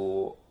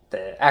to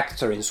the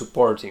actor in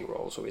supporting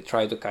role. So we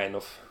try to kind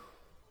of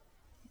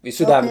we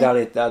should have done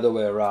it the other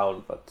way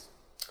around, but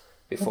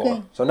before.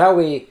 Okay. So now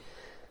we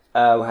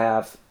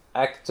have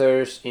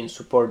actors in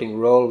supporting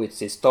role,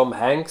 which is Tom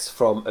Hanks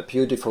from A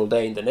Beautiful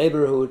Day in the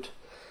Neighborhood.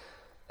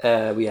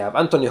 We have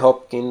Anthony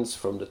Hopkins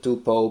from The Two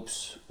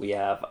Popes. We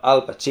have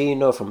Al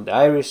Pacino from The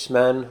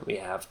Irishman. We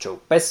have Joe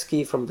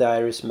Pesci from The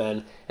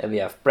Irishman. And we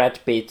have Brad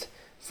Pitt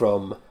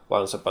from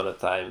Once Upon a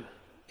Time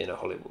in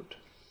Hollywood.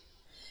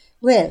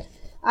 Well,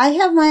 I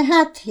have my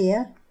hat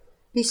here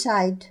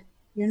beside,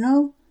 you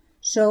know.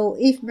 So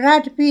if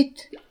Brad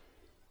Pitt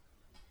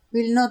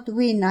will not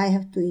win, I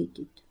have to eat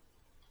it.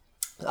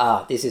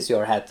 Ah, this is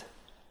your hat.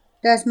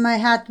 That's my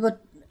hat,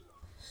 but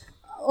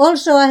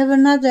also I have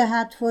another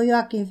hat for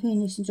Joaquin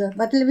Phoenix,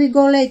 but we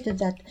go later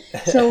that.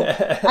 So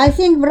I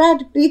think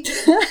Brad Pitt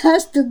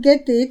has to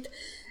get it,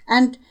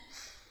 and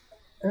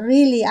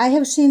really I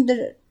have seen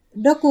the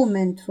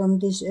document from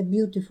this A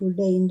Beautiful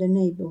Day in the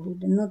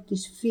Neighborhood and not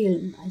this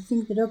film. I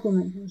think the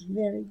document was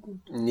very good.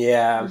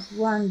 Yeah. It was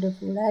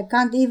wonderful. I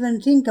can't even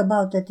think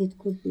about that it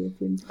could be a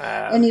film.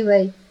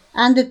 Anyway,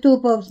 and The Two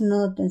Popes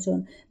not and so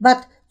on.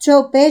 But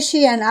Joe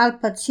Pesci and Al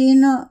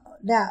Pacino,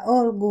 they are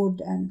all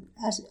good and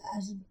as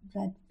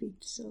Brad Pitt.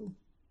 So,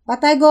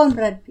 but I go on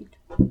Brad Pitt.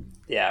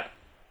 Yeah,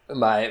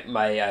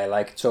 I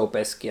like Joe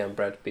Pesci and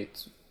Brad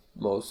Pitt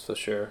most for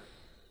sure.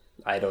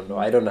 I don't know.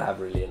 I don't have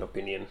really an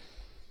opinion.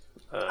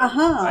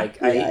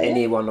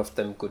 Any one of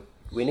them could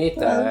win it.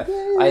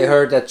 I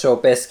heard that Joe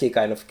Pesci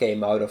kind of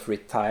came out of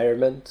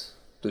retirement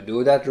to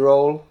do that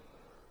role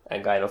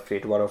and kind of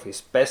did one of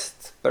his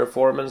best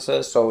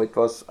performances. So it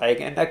was. I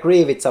can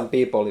agree with some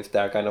people if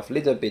they're kind of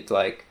little bit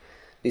like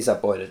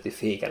disappointed if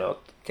he cannot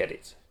get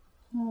it.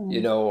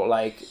 You know,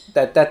 like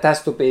that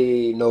has to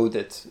be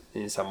noted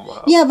in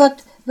somehow. Yeah,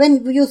 but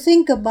when you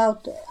think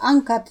about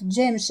Uncut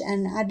Gems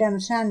and Adam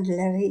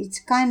Sandler, it's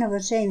kind of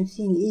the same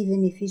thing,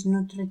 even if he's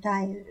not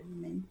retired.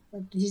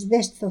 But his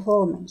best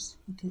performance.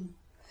 Okay.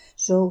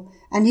 So,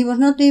 and he was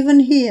not even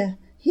here.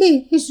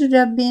 He should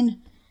have been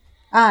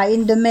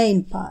in the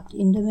main part,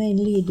 in the main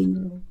leading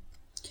role.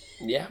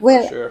 Yeah,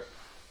 well, for sure.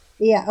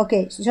 Yeah.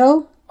 Okay.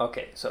 So.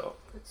 Okay. So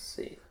let's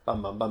see.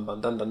 Bum bum bum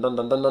bum dun dun dun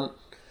dun dun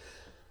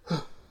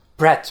dun.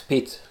 Brad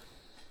Pitt.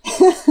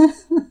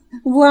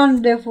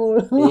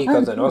 Wonderful. He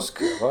got an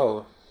Oscar.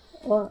 Wow.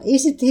 Or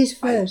is it his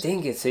first? I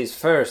think it's his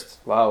first.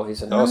 Wow,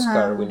 he's an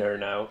Oscar winner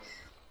now.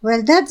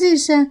 Well, that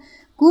is a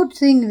good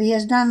thing. He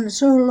has done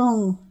so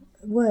long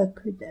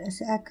work with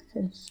as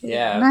actors. So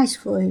yeah. Nice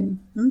for him.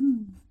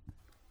 Mm.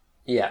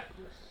 Yeah.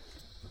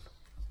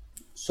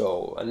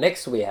 So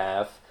next we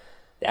have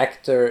the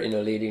actor in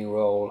a leading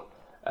role,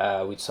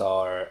 which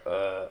are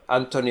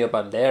Antonio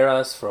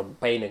Banderas from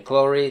Pain and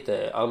Glory,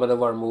 the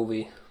Almodovar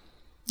movie.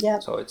 Yeah.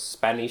 So it's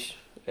Spanish,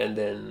 and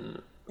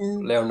then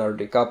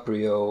Leonardo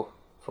DiCaprio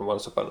from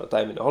Once Upon a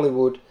Time in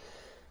Hollywood,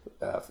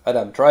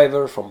 Adam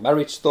Driver from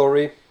Marriage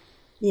Story,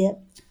 Yeah.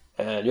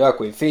 and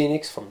Joaquin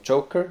Phoenix from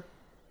Joker,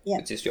 Yeah.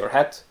 which is your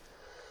hat,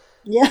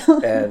 Yeah.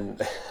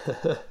 and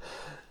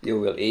you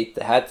will eat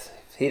the hat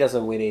if he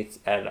doesn't win it,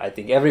 and I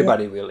think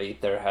everybody will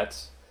eat their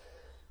hats.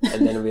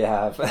 And then we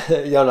have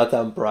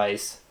Jonathan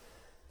Pryce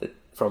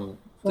from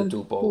the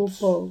Two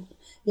Popes.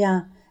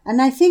 Yeah. And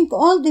I think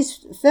all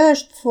these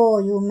first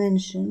four you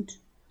mentioned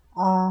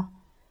are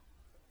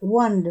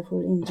wonderful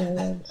in their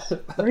roles.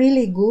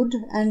 Really good.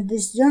 And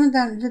this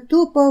Jonathan, the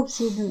Two Popes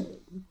should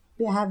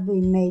have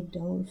been made the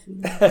whole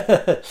film.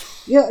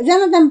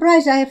 Jonathan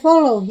Pryce, I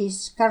follow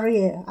his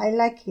career. I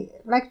like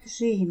to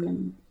see him.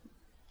 And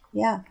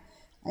yeah,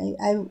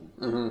 I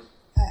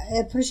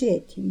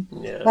appreciate him.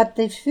 Yeah. But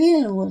the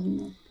film was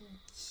not.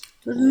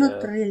 It was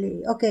not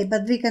really okay,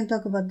 but we can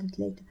talk about that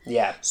later.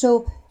 Yeah.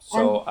 So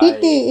and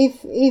pity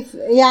if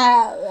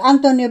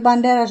Antonio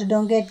Banderas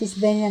don't get this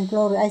Benign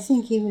Glory. I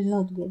think he will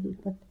not get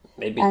it. But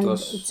maybe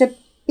it's a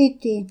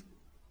pity.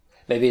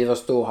 Maybe it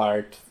was too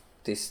hard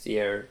this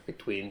year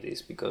between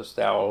these because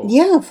they're all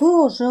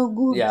so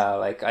good. Yeah,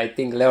 like I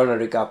think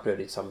Leonardo DiCaprio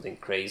did something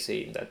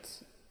crazy in that.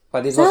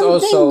 But it something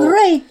was also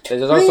great. There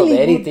was really also the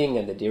good. editing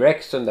and the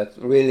direction that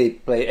really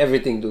played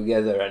everything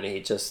together, and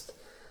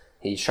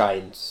he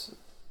shines.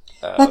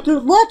 But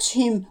watch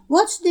him.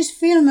 Watch this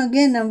film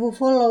again and we'll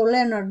follow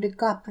Leonardo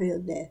DiCaprio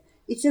there.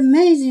 It's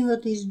amazing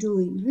what he's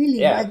doing.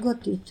 Really, I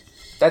got it.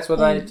 That's what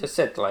I just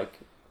said. Like,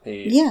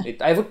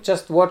 I would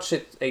just watch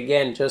it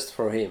again just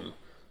for him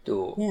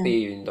to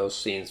be in those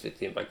scenes with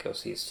him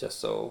because he's just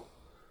so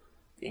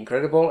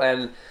incredible.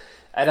 And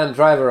Adam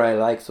Driver, I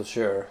like for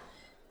sure.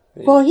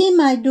 For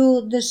him, I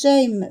do the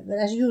same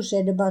as you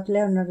said about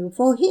Leonardo.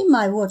 For him,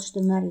 I watch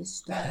the Marriage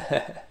Story.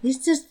 He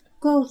just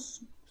goes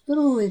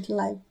through it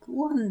like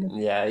wonderful.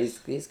 Yeah,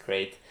 he's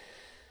great.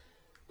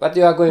 But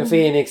Joaquin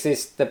Phoenix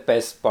is the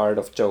best part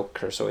of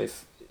Joker. So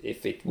if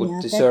it would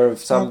deserve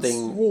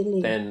something,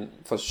 really... then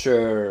for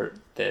sure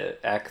the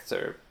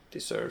actor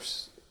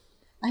deserves.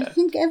 I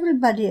think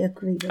everybody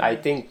agreed. I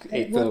think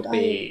it will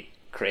be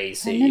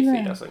crazy if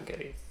he doesn't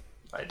get it.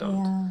 I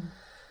don't. Yeah.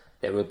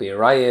 There will be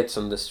riots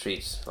on the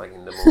streets, like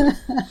in the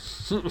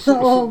movie.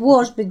 Or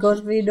worse,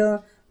 because we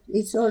don't.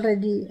 It's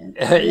already.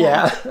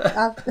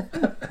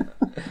 After.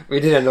 We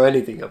didn't know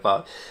anything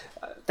about.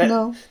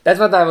 No. That's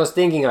what I was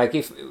thinking. Like,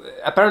 if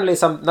apparently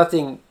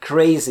nothing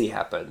crazy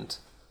happened,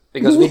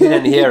 because we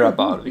didn't hear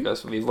about.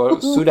 Because we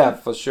should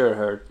have for sure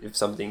heard if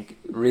something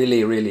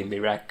really, really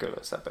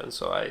miraculous happened.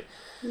 So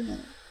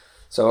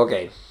So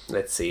okay,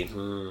 let's see.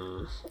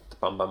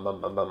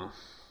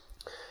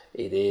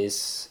 It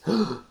is.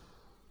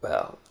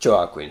 Well,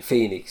 Joaquin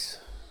Phoenix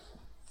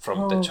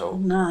from the Joker.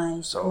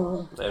 Nice.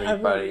 So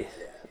everybody.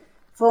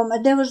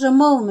 There was a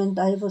moment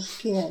I was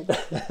scared.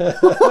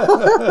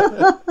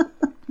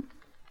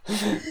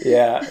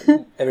 Yeah,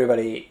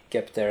 everybody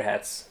kept their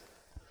hats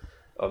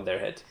on their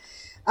head.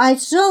 I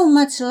so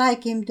much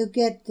like him to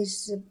get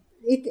this.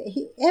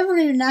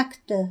 Every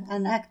actor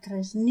and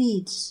actress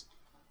needs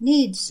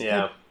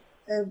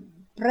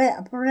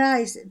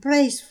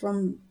praise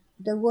from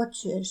the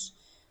watchers,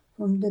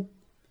 from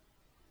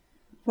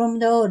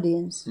the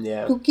audience,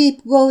 to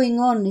keep going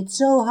on. It's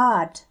so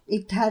hard.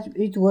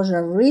 It was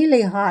a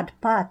really hard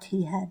part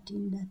he had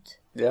in that.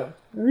 Yeah.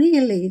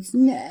 Really,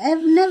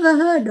 I've never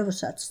heard of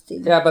such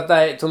thing. Yeah, but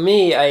to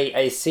me,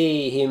 I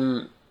see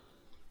him.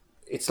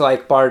 It's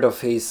like part of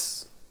the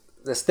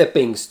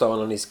stepping stone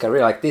on his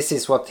career. Like, this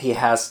is what he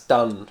has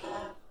done.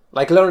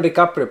 Like Leonardo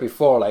DiCaprio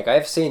before. Like,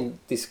 I've seen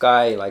this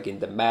guy like in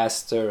The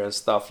Master and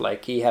stuff.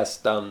 Like, he has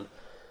done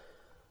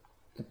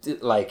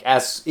like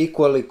as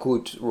equally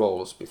good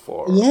roles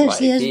before. Yes, like,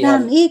 he has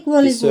done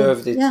equally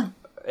deserved good. it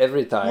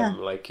every time.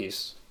 Like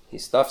his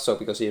stuff. So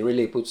because he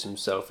really puts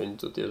himself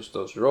into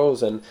those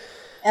roles. And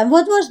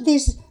what was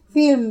this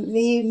film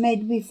we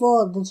made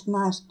before this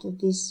Master?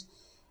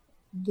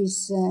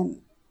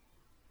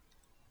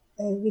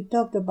 We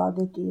talked about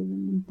it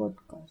even in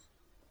podcast.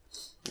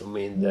 I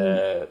mean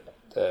the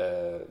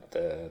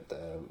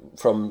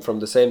from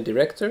the same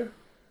director.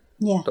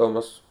 Yeah.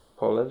 Thomas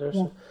Paul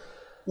Anderson.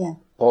 Yeah.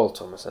 Paul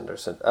Thomas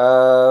Anderson.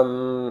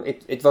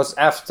 It was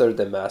after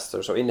The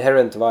Master, so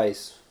Inherent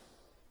Vice.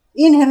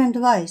 Inherent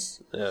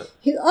Vice. Yeah.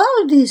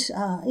 All these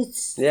are.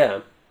 It's.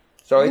 Yeah.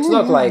 So it's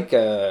not like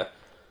to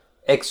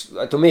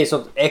me it's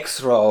not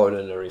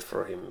extraordinary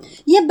for him.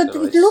 Yeah, but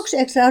it looks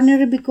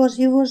extraordinary because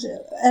he was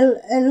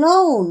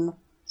alone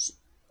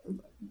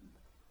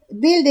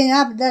building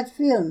up that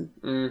film.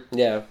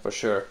 Yeah, for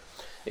sure.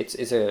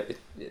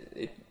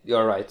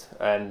 You're right.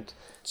 And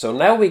so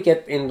now we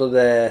get into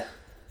the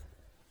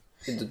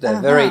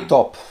very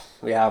top.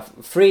 We have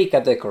 3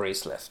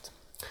 categories left.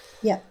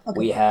 Yeah. Okay.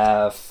 We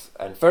have,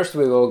 and first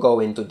we will go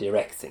into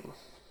directing.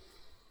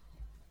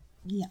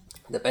 Yeah.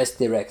 The best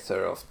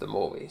director of the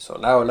movie. So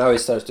now it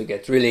starts to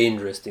get really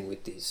interesting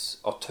with these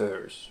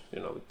auteurs,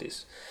 with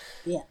these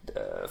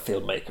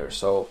filmmakers.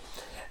 So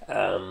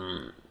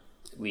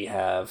we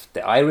have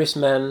The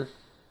Irishman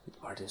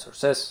with Martin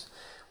Scorsese.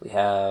 We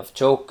have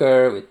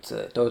Joker with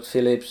Todd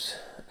Phillips,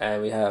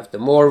 and we have the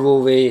Moore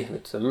movie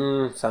with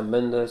Sam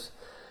Mendes.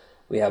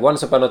 We have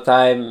Once Upon a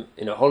Time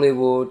in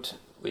Hollywood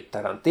with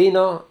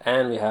Tarantino,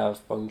 and we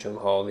have Bong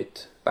Joon-ho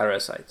with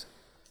Parasite.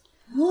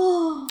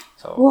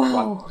 So,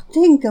 wow,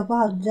 think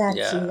about that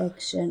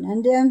selection.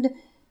 And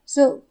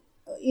so,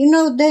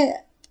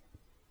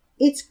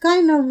 it's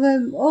kind of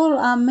all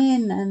are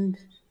men and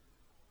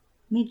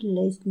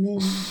middle-aged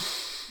men,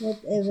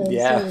 whatever.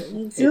 Yeah, so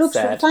it's looks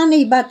sad.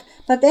 funny, but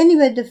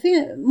anyway, the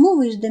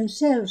movies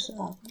themselves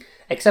are.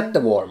 Except the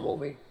War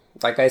movie.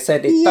 Like I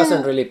said, it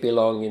doesn't really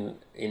belong in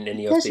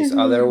any of these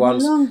other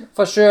ones.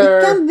 For sure.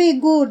 It can be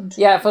good.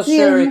 Yeah, for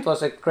sure, it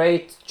was a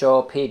great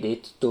job he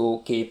did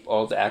to keep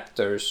all the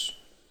actors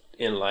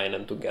in line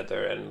and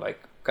together and like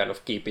kind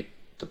of keep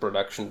the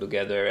production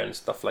together and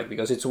stuff like,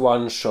 because it's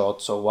one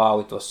shot, so wow,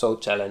 it was so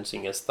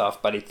challenging and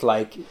stuff, but it's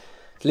like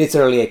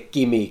literally a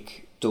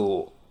gimmick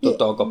to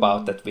talk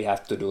about that we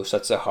have to do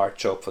such a hard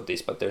job for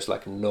this, but there's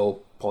like no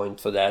point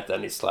for that,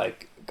 and it's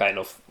like kind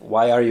of,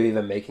 why are you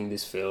even making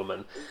this film,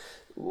 and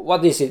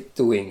what is it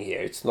doing here?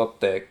 It's not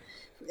the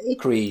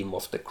cream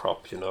of the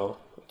crop,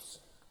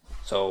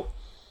 so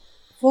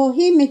for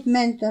him it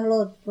meant a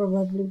lot,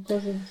 probably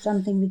because of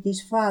something with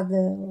his father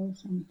or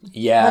something.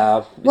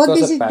 Yeah. But what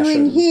is it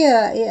doing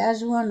here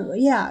as one?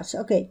 Yes,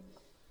 okay.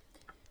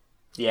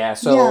 Yeah.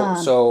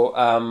 So.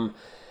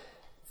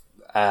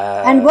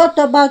 And what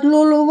about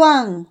Lulu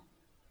Wang?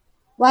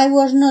 Why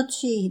was not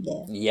she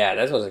there? Yeah,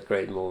 that was a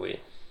great movie.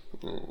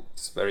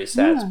 It's very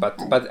sad,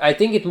 but I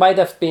think it might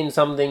have been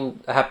something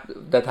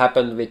that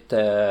happened with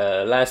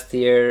last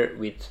year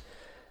with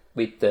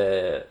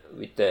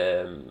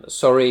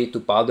Sorry to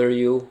Bother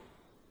You,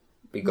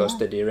 because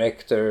the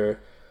director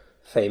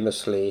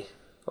famously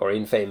or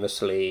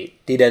infamously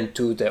didn't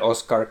do the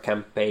Oscar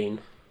campaign.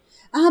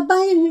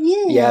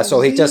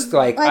 So he just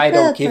like, I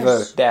don't give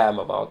a damn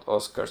about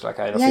Oscars, like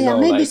kind of,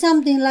 maybe like,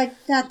 something like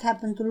that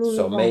happened to Lulu.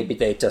 So maybe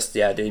they just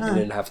they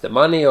didn't have the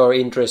money or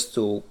interest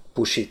to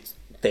push it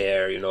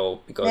there,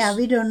 because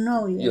we don't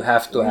know yet. You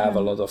have to have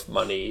a lot of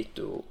money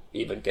to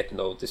even get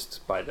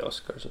noticed by the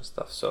Oscars and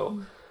stuff.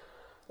 So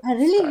I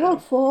really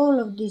hope for all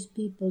of these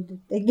people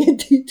that they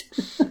get it.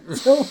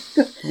 So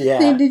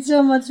they did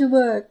so much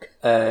work.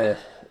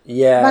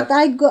 But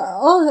I go.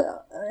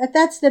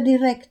 That's the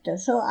director.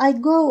 So I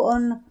go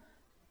on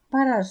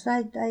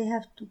Parasite. I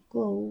have to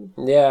go.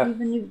 Yeah.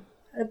 Even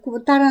if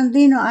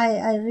Tarantino,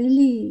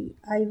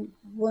 I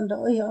want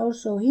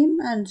also him,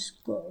 and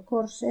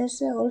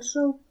Scorsese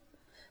also.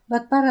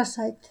 But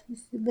Parasite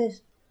is the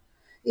best.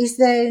 Is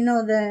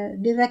the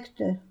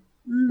director?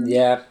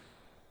 Yeah.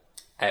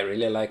 I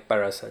really like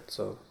Parasite,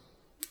 so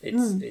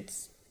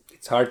it's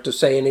hard to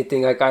say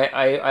anything. Like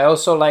I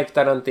also like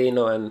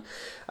Tarantino, and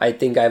I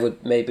think I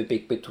would maybe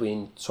pick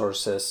between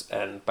Sources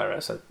and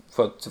Parasite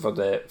for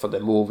the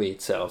movie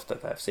itself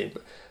that I've seen.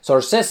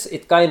 Sources,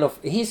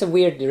 he's a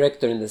weird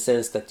director in the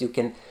sense that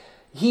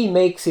he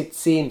makes it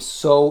seem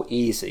so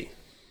easy.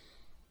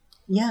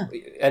 Yeah.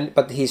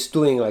 But he's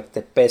doing like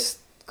the best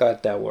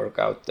goddamn work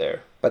out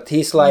there. But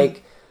he's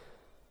like,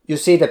 you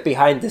see the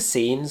behind the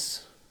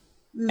scenes.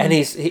 And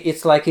he's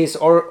like the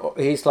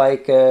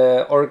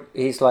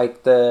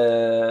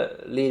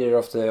leader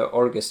of the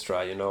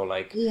orchestra,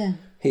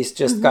 he's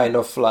just kind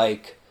of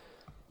like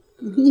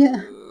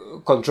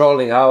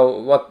controlling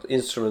what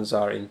instruments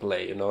are in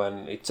play,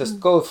 and it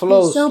just flows.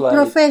 He's so like,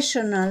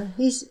 professional.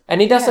 And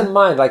he doesn't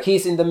mind, like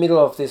he's in the middle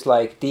of this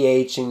like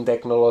de-aging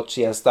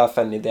technology and stuff,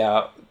 and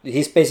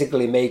he's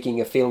basically making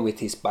a film with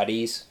his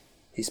buddies.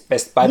 His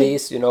best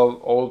buddies,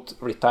 old,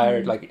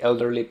 retired, like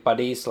elderly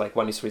buddies, like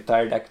one is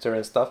retired actor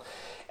and stuff.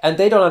 And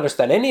they don't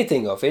understand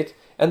anything of it.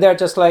 And they're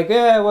just like,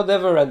 yeah,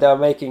 whatever. And they're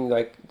making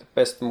like the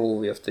best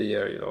movie of the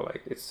year,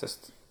 like it's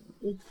just...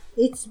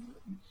 It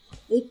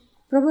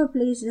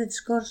probably is that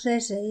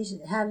Scorsese is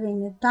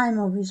having a time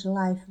of his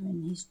life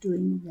when he's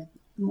doing that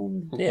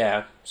movie.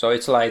 Yeah, so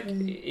it's like,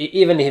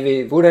 even if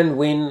he wouldn't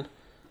win,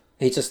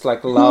 he just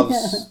like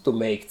loves to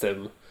make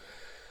them.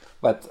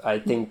 But I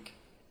think...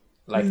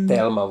 Like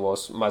Thelma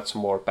was much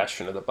more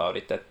passionate about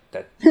it, that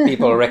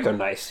people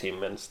recognize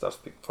him and stuff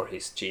for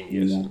his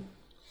genius and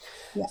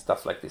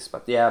stuff like this.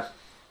 But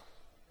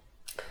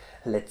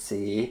let's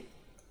see.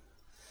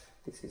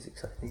 This is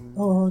exciting.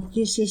 Oh,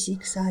 this is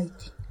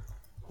exciting.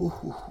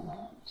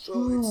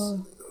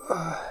 So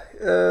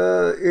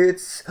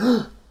it's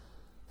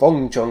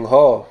Bong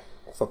Joon-ho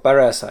for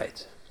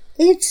Parasite.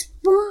 It's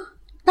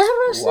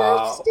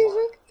Parasite's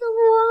director.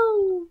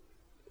 Wow.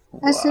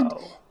 I said.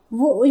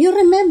 You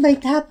remember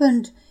it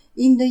happened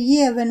in the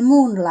year when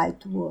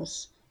Moonlight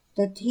was,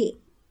 that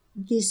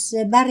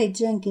Barry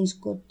Jenkins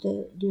got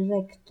the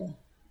director.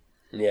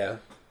 Yeah.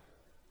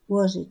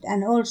 Was it?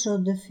 And also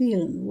the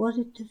film. Was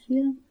it the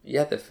film?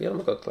 Yeah, the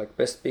film got like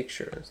Best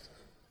Picture and stuff.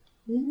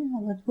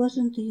 Yeah, but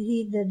wasn't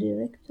he the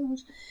director?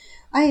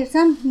 I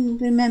something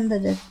remember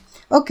that.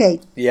 Okay.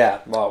 Yeah,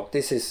 wow,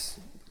 this is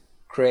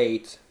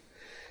great.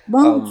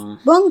 Bong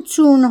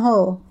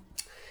Joon-ho.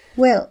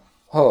 Well.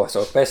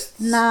 So best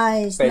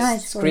nice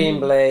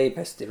screenplay,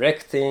 best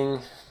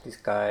directing, This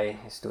guy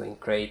is doing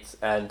great.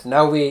 And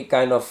now we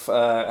kind of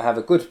have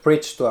a good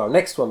bridge to our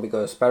next one,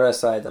 because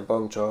Parasite and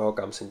Bong Joon-ho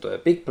comes into a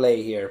big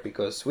play here,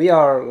 because we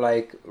are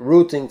like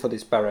rooting for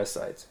this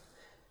Parasite.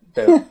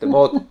 The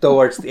more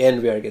towards the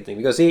end we are getting,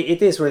 because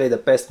it is really the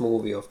best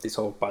movie of this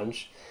whole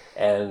bunch.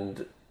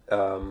 And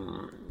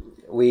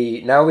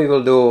we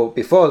will do,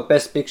 before the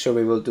Best Picture,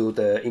 we will do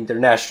the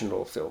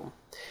international film,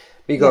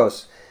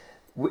 because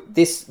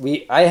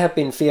I have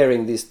been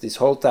fearing this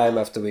whole time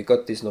after we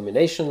got this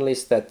nomination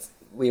list, that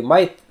we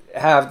might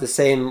have the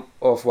same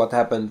of what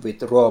happened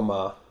with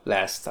Roma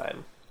last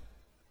time,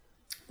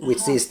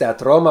 which is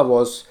that Roma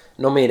was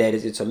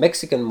nominated. It's a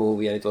Mexican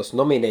movie, and it was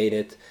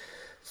nominated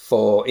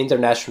for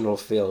international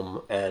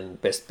film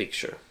and Best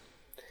Picture.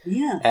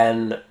 Yeah.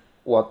 And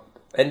what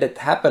ended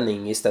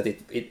happening is that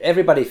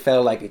everybody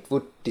felt like it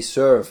would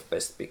deserve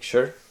Best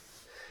Picture.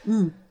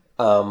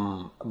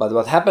 But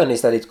what happened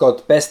is that it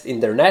got Best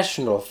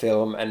International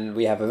Film, and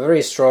we have a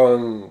very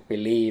strong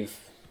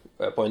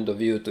point of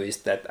view to is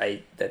that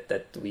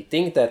we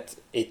think that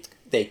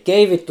they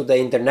gave it to the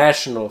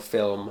international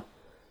film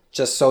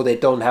just so they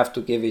don't have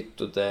to give it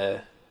to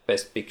the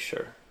Best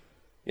Picture.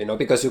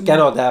 Because you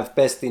cannot have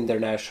Best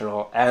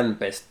International and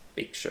Best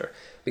Picture,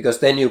 because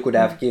then you could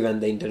have given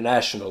the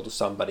international to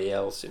somebody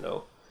else,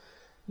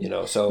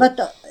 So. But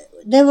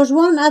there was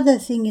one other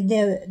thing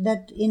there,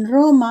 that in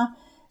Roma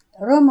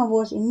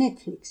was in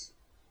Netflix.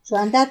 So,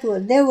 and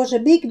there was a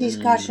big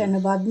discussion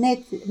about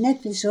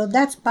Netflix, so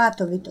that's part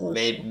of it also.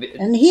 Maybe.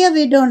 And here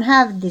we don't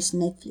have this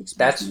Netflix.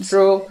 That's business.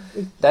 True.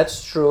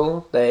 That's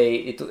true.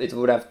 It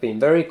would have been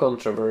very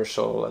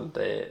controversial, and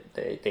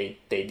they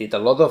did a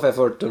lot of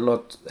effort to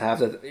not have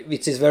that,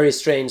 which is very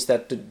strange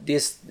that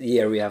this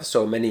year we have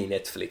so many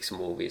Netflix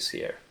movies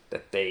here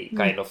that they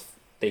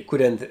they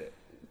couldn't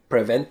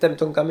prevent them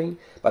from coming.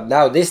 But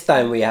now this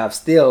time we have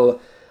still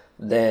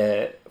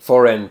the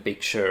foreign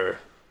picture.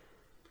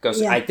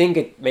 Because I think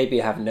it maybe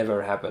have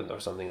never happened or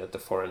something that the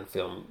foreign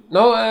film...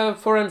 No,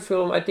 foreign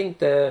film, I think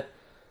the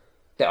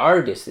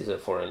Artist is a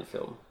foreign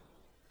film.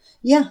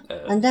 Yeah,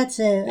 and that's...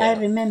 I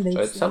remember.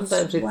 So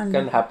sometimes it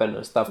can happen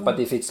and stuff, but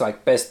if it's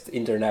like Best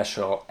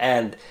International,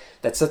 and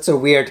that's such a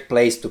weird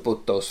place to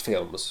put those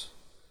films,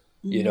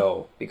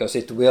 because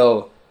it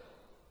will...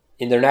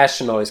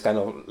 International is kind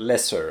of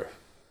lesser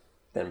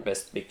than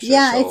Best Picture.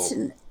 Yeah,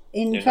 so,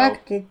 in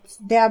fact,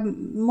 they are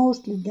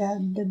mostly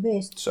the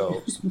best.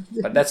 So,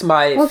 but that's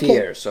my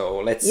fear. So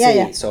let's see.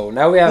 Yeah. So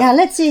now we have. Yeah,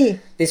 let's see.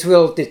 This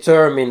will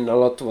determine a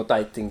lot what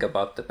I think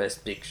about the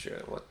Best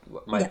Picture. What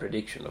my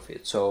prediction of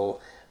it.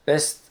 So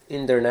Best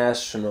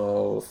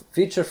International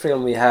Feature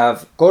Film, we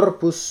have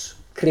Corpus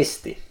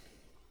Christi.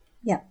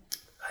 Yeah.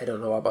 I don't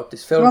know about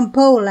this film. From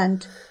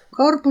Poland,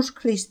 Corpus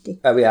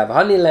Christi. We have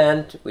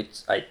Honeyland,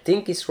 which I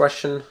think is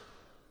Russian.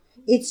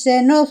 It's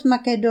North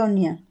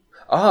Macedonia.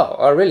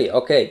 Oh, really?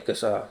 Okay,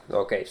 because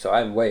so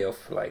I'm way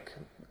off. Like,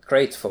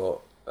 great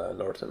for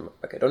Northern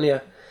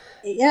Macedonia.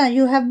 Yeah,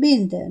 you have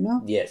been there,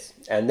 no? Yes,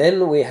 and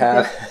then we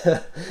have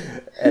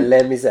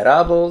Les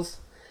Miserables,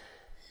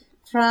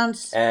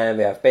 France, and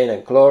we have Pain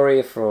and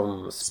Glory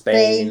from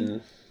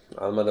Spain.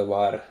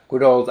 Almodovar,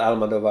 good old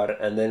Almodovar,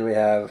 and then we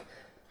have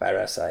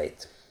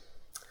Parasite,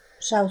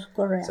 South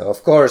Korea. So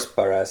of course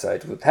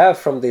Parasite would have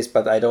from this,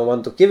 but I don't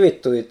want to give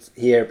it to it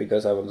here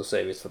because I want to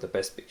save it for the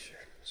Best Picture.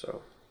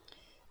 So.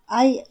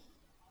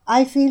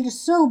 I feel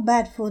so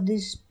bad for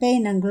this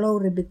Pain and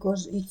Glory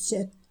because it's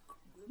a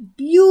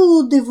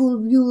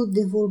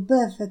beautiful,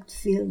 perfect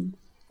film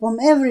from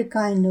every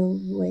kind of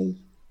way.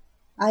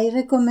 I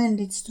recommend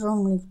it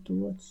strongly to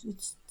watch.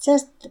 It's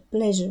just a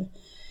pleasure.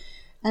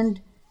 And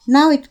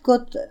now it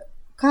got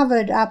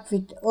covered up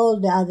with all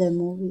the other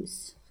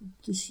movies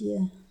this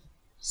year.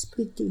 It's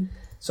pity.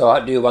 So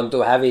do you want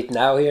to have it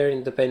now here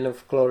in the Pain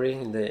of Glory,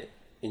 in the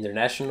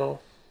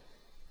international?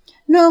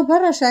 No,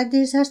 Parasite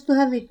has to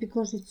have it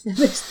because it's the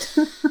best.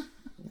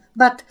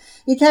 But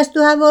it has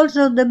to have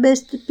also the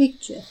best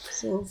picture.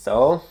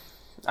 So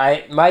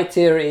my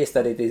theory is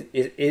that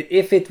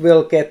if it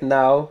will get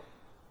now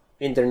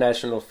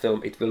international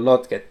film, it will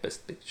not get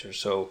Best Picture.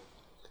 So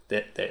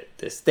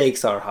the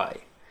stakes are high.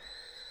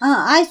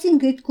 I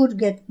think it could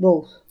get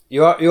both.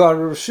 You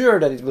are sure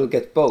that it will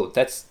get both?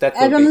 That would be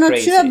crazy. I'm not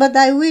sure, but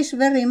I wish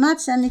very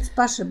much, and it's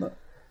possible.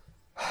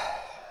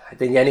 I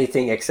think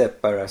anything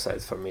except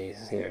Parasite for me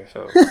is here.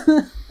 So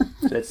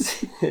let's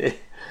see.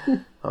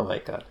 Oh my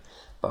god!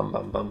 Bum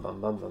bum bum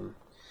bum bum bum.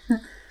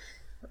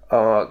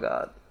 Oh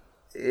god!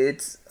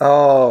 It's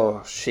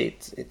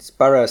It's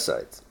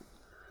Parasite.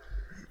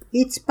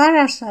 It's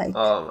Parasite.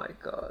 Oh my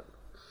god!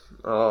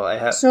 Oh, I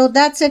have. So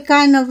that's a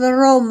kind of a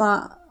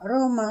Roma.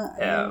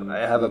 Yeah, I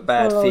have a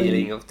bad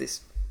feeling of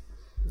this.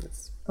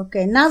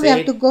 Okay, now we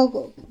have to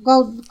go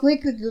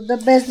quickly to the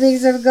Best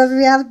Picture because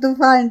we have to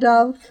find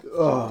out.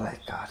 Oh my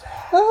god!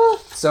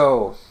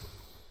 So,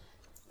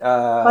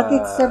 but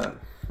it's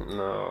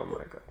no,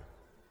 my god!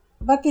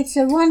 But it's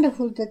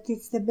wonderful that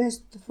it's the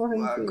best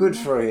foreign film. Good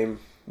for him.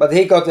 But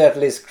he got at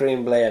least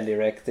screenplay and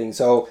directing.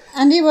 So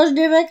And he was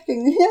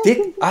directing.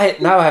 I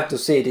now have to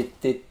see,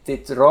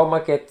 did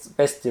Roma get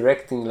best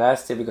directing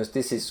last year? Because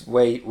this is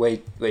way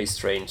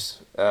strange.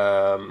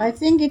 I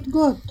think it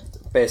got.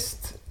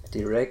 Best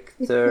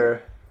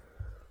director.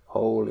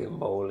 Holy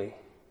moly.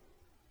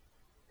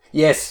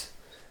 Yes,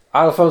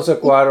 Alfonso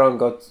Cuarón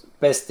got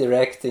best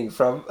directing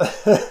from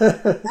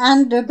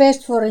And the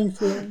best foreign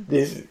film.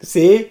 this.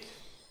 See?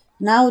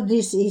 Now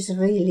this is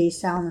really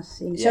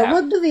something. So Yeah.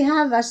 what do we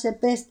have as a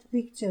best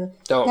picture?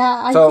 So-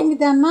 I so- think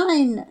there are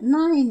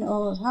nine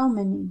or how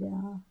many there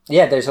are?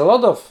 Yeah, there's a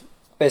lot of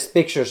best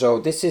pictures, so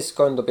this is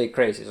going to be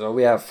crazy. So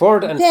we have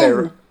Ford and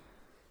Ferrari.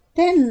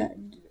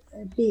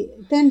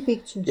 10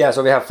 pictures. Yeah,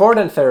 so we have Ford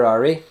and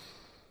Ferrari.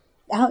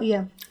 Oh,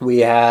 yeah. We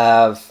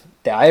have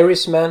The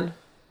Irishman.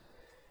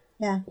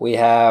 Yeah. We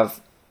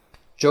have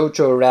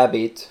Jojo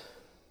Rabbit.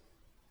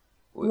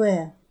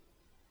 Where?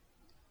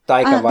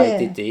 Taika Ah, there.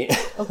 Waititi.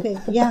 Okay,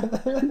 yeah.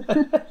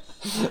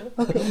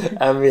 Okay.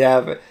 And we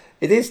have,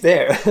 it is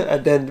there.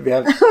 And then we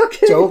have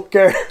Okay.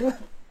 Joker.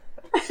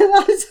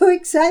 I'm so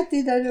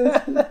excited. I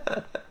don't...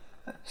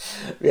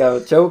 We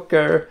have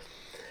Joker.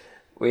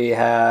 We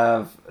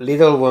have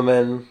Little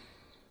Woman.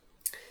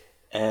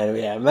 And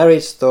we have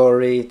Marriage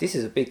Story. This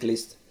is a big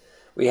list.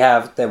 We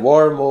have the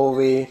War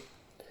movie.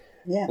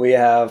 Yeah. We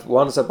have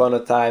Once Upon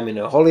a Time in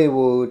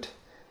Hollywood.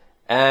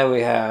 And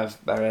we have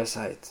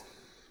Parasite.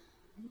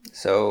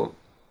 So,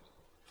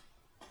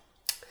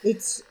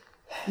 It's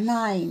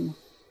 9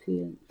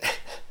 films.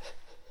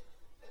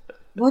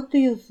 What do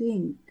you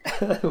think?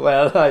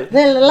 well,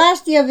 Well,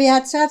 last year we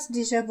had such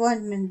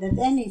disappointment that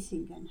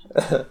anything can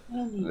happen.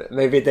 Anything.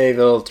 maybe they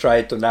will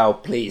try to now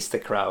please the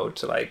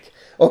crowd. Like,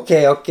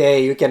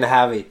 okay, you can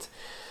have it.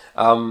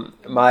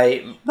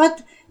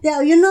 But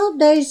you know,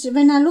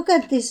 when I look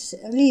at this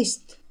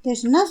list,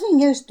 there's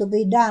nothing else to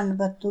be done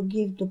but to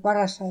give to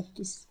Parasite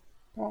this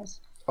prize.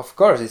 Of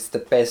course, it's the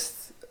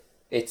best.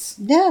 It's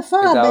They're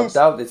far without best.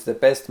 doubt it's the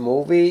best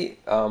movie.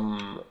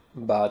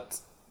 But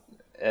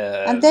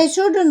And they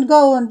shouldn't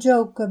go on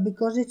Joker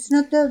because it's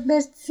not the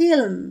best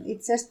film.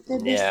 It's just the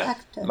best yeah,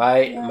 actor.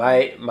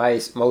 my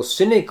most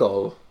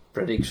cynical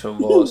prediction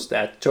was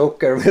that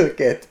Joker will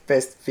get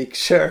Best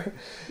Picture,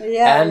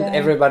 Yeah, and yeah.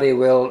 everybody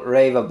will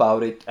rave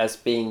about it as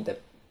being the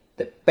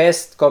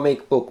best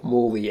comic book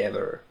movie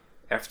ever.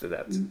 After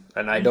that,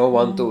 and I don't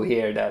want to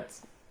hear that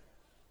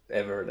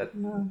ever.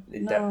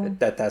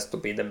 That has to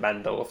be the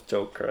mantle of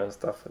Joker and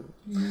stuff. And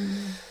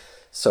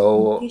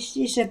so This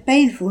is a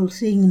painful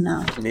thing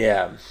now.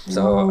 yeah,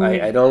 so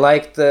I don't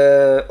like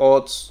the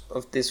odds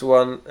of this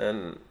one,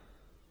 and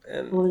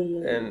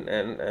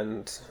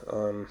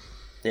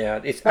yeah,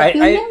 it's But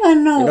you never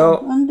know, you know,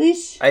 on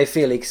this. I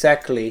feel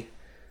exactly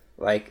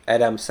like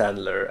Adam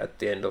Sandler at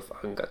the end of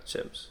Uncut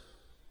Gems.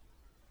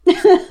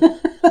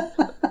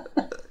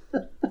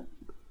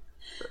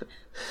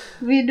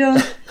 We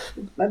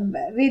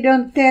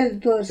don't tell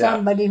to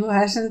somebody who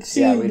hasn't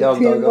seen we the don't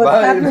film talk what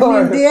about it happened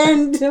more. in the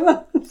end.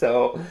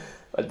 So,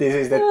 but this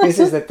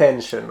is the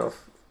tension of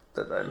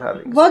that I'm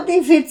having. What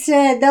if it's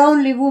the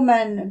only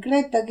woman,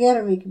 Greta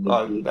Gerwig?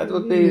 Well, that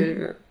would be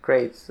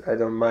great. I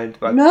don't mind,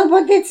 but No,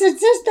 but it's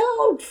just an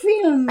old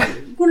film.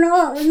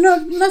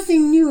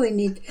 Nothing new in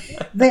it.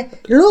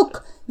 But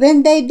look,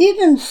 when they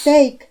didn't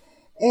take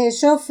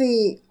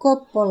Sofia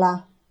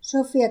Coppola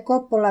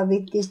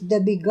with this The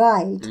Big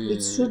Guide,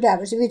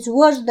 which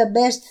was the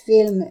best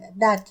film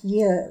that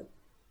year.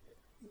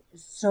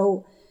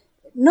 So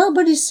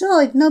nobody saw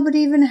it. Nobody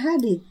even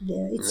had it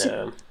there.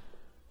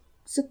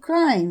 It's a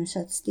crime,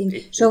 such thing.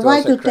 So it why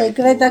was a to take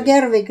great Greta movie.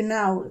 Gerwig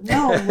now?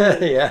 No.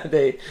 yeah,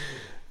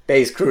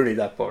 they screwed it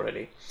up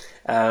already.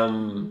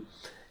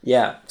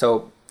 Yeah,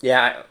 so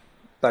yeah,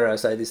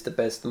 Parasite is the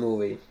best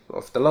movie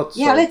of the lot.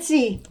 Yeah, so let's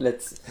see.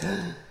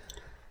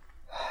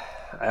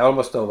 I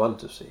almost don't want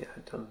to see. I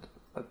don't.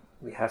 But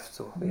we have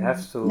to. We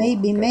have to.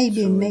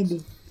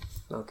 Maybe.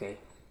 Okay.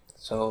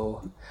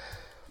 So.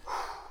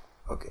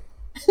 Okay.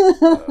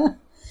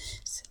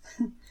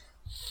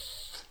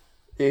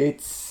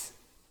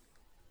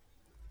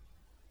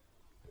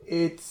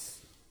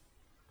 It's.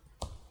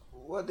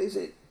 What is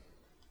it?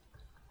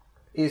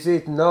 Is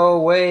it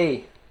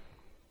Norway?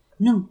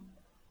 No.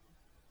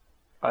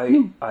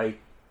 I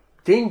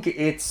think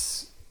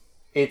it's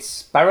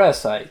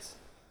Parasite.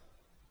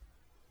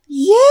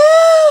 Yeah.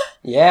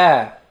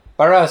 Yeah,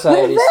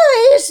 Parasite is.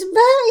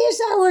 Where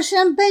is our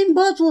champagne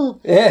bottle?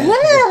 Yeah.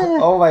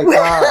 Where? Oh my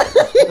god.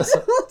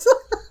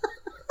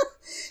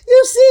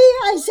 You see,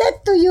 I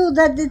said to you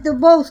that it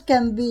both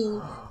can be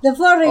the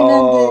foreign and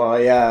the. Oh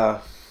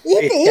yeah.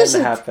 It can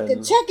can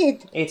happen. Check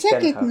it. Check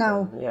can it happen.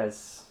 now.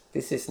 Yes,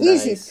 this is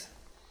Is nice.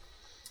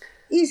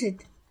 Is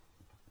it?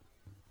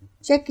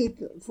 Check it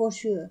for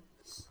sure.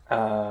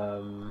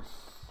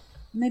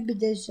 Maybe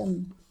there's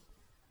some.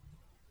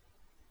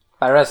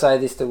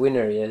 Parasite is the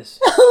winner. Yes.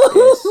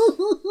 Yes.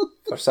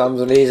 For some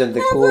reason, the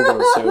Google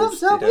search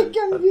So we didn't.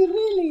 can but- be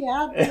really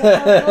happy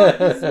about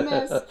all this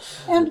mess.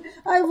 And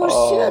I was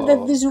sure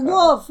that this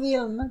war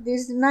film,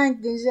 this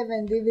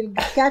 1970, will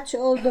catch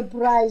all the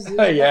prizes.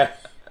 yeah.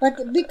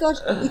 But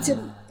because it's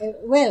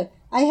well,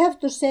 I have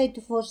to say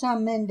for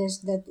Sam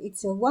Mendes that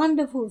it's a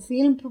wonderful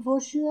film for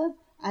sure,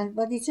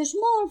 but it's a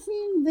small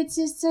film which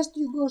is just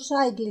you go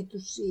cycling to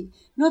see,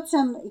 not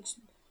some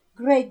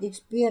great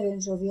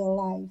experience of your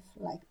life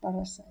like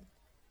Parasite.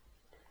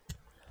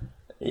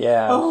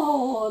 Yeah.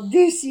 Oh,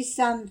 this is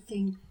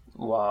something.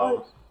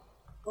 Wow.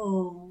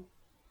 Oh.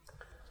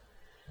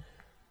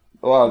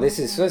 Wow, this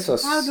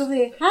was. How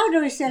do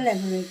we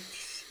celebrate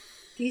this?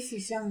 This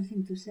is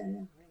something to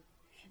celebrate.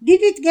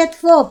 Did it get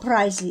 4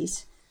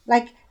 prizes?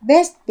 Like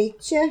best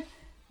picture,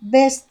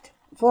 best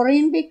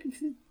foreign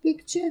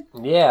picture,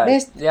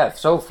 Yeah,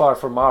 so far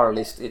from our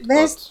list it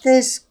best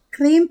got...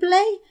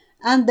 screenplay,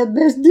 and the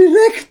best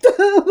director.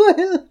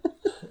 Well,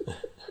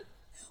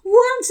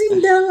 once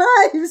in their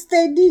lives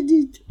they did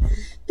it.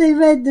 They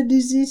made the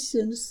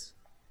decisions.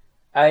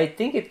 I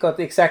think it got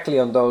exactly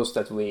on those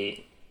that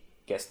we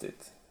guessed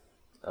it.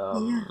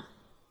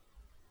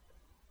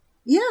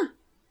 Yeah,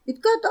 it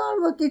got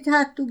all what it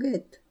had to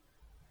get.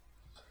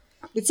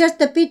 It's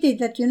just a pity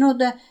that,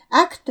 the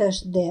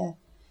actors there,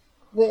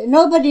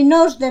 nobody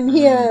knows them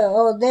here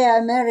or they're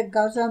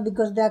American or something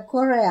because they're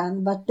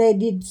Korean, but they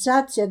did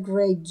such a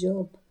great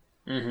job.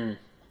 Mm-hmm.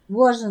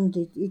 Wasn't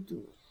it?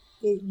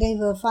 They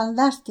were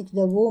fantastic,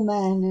 the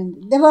woman,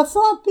 and there were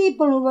 4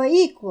 people who were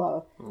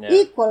equal. Yeah.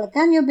 Equal,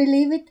 can you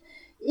believe it?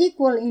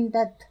 Equal in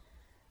that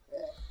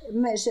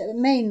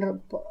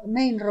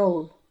main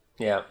role.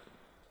 Yeah.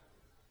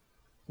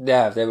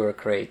 Yeah, they were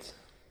great.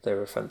 They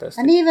were fantastic.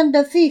 And even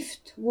the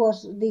 5th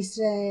was this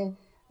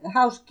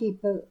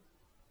housekeeper,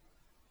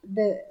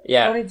 the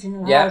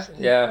original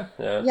housekeeper.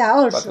 Yeah,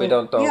 also. But we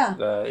don't talk.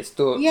 Yeah. It's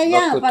not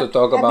good to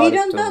talk about we it.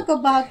 don't talk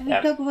about. We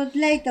talk about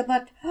later.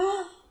 But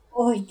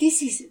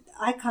this is.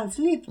 I can't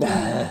sleep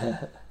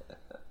tonight.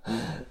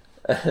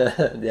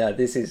 Yeah,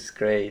 this is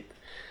great.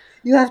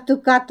 You have to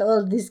cut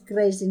all this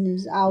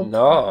craziness out.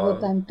 No,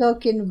 what I'm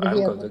talking about.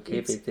 I'm going to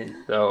keep it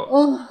in.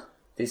 So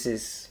this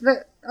is.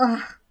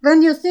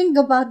 When you think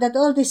about that,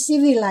 all this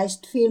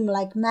civilized film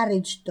like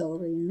Marriage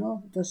Story,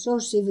 it was so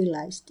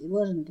civilized,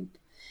 wasn't it?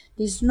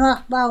 This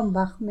Noah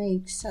Baumbach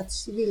makes such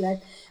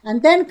civilized,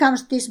 and then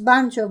comes this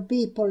bunch of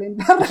people in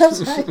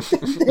Parasite,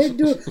 and they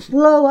do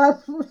blow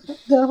up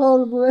the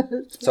whole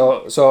world.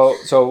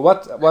 So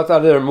what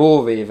other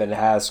movie even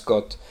has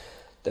got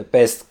the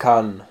best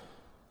Cannes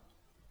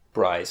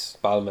prize,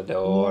 Palme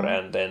d'Or,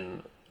 and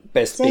then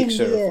best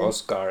picture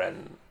Oscar,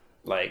 and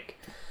like.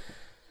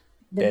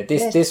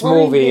 This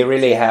movie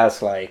really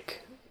has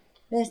like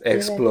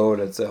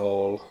exploded the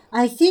whole.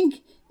 I feel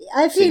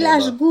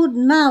as good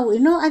now.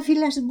 I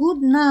feel as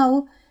good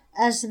now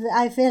as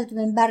I felt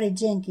when Barry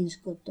Jenkins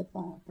got the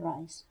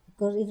prize,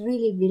 because it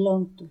really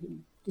belonged to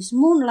him. This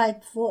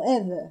Moonlight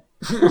Forever.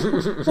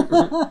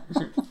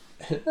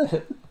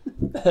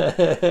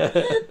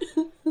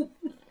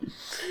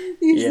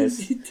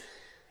 Yes.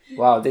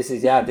 Wow. This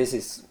is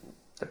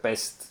the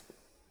best.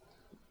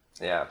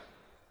 Yeah.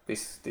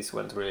 This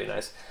went really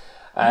nice.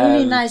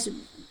 Really nice.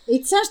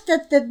 It's just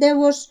that there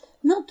was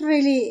not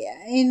really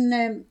in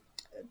the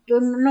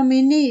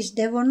nominees.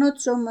 There were not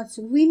so much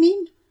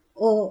women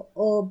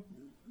or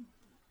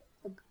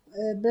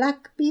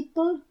black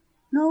people,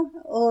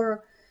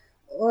 or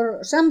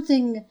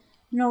something,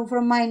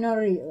 from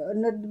minority.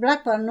 Not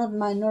black are not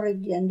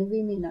minority, and the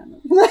women are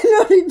not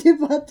minority,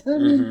 but I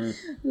mean,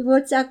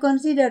 what are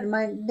considered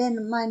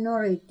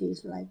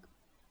minorities, like.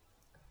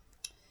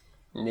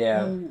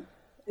 Yeah.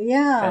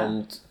 Yeah.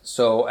 And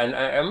so, and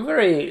I'm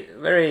very,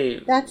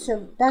 very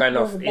kind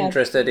of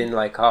interested in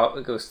like how,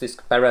 because this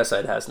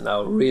Parasite has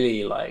now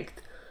really like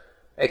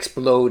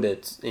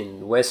exploded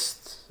in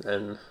West,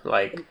 and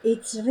like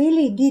it's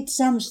really did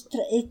some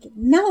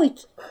now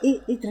it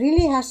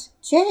really has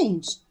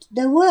changed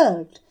the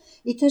world.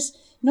 It has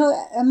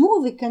a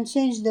movie can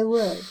change the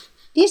world.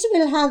 This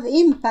will have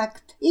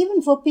impact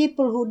even for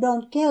people who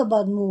don't care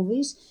about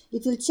movies.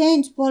 It will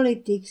change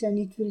politics, and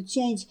it will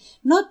change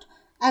not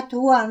at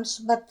once,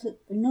 but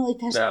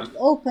it has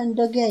opened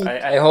the gate.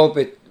 I hope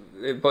it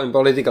in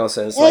political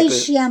sense.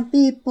 Asian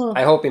people.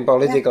 I hope in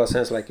political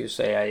sense, like you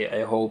say.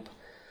 I hope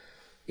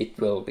it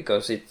will,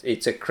 because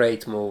it's a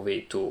great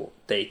movie to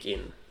take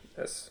in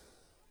as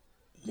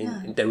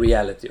in the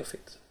reality of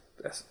it,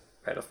 as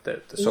kind of the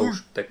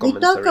social the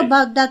commentary. We talk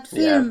about that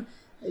film.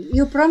 Yeah.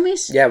 You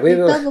promise? Yeah, we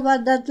will talk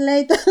about that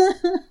later.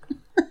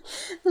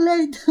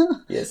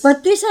 Later. Yes.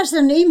 But this has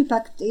an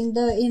impact in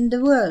the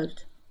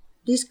world.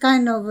 This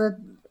kind of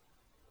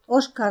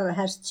Oscar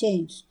has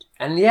changed.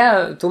 And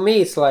to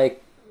me it's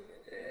like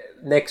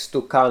next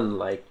to Cannes,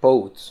 like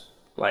both.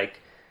 Like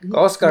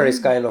Oscar is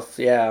kind of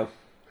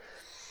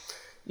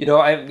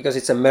because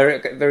it's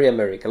very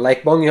American.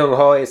 Like Bong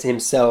Joon-ho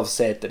himself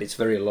said that it's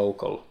very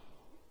local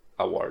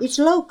award. It's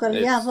local,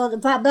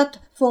 but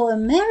for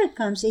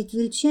Americans it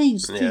will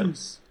change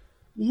things.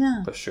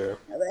 Yeah. For sure.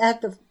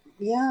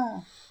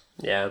 Yeah,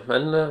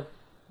 and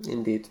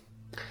indeed.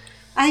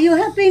 Are you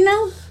happy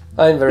now?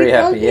 I'm very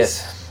happy,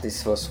 yes.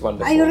 This was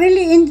wonderful. Are you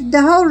really in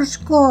the whole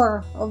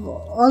score of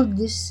all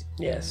this?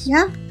 Yes.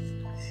 Yeah?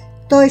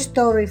 Toy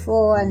Story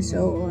 4 and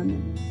so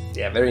on.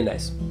 yeah, very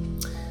nice.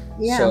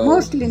 Yeah, So,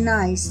 mostly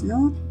nice,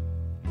 no?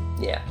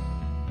 yeah.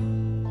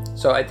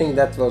 So I think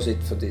that was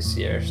it for this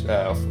year's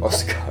of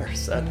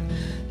Oscars and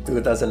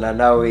 2000. And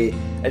now I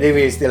think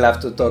we still have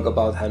to talk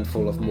about a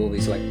handful of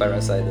movies like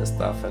Parasite and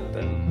stuff, and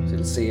then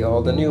we'll see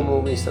all the new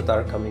movies that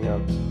are coming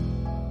out.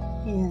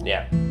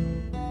 Yeah.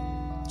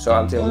 So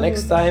until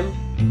next time,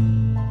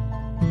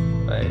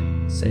 I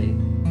say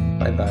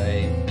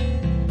bye-bye.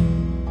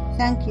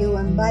 Thank you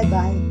and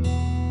bye-bye.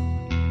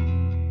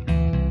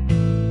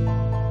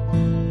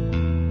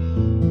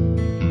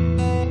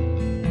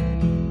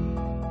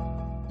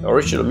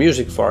 Original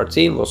music for our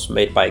theme was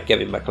made by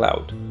Kevin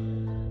MacLeod.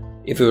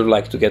 If you would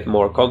like to get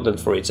more content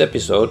for each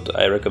episode,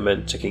 I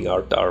recommend checking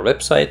out our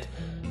website,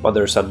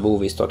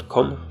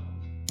 mothersandmovies.com.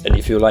 And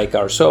if you like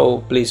our show,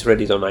 please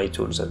rate it on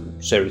iTunes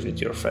and share it with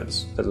your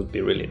friends. That would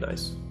be really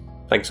nice.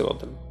 Thanks a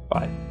lot and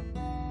bye.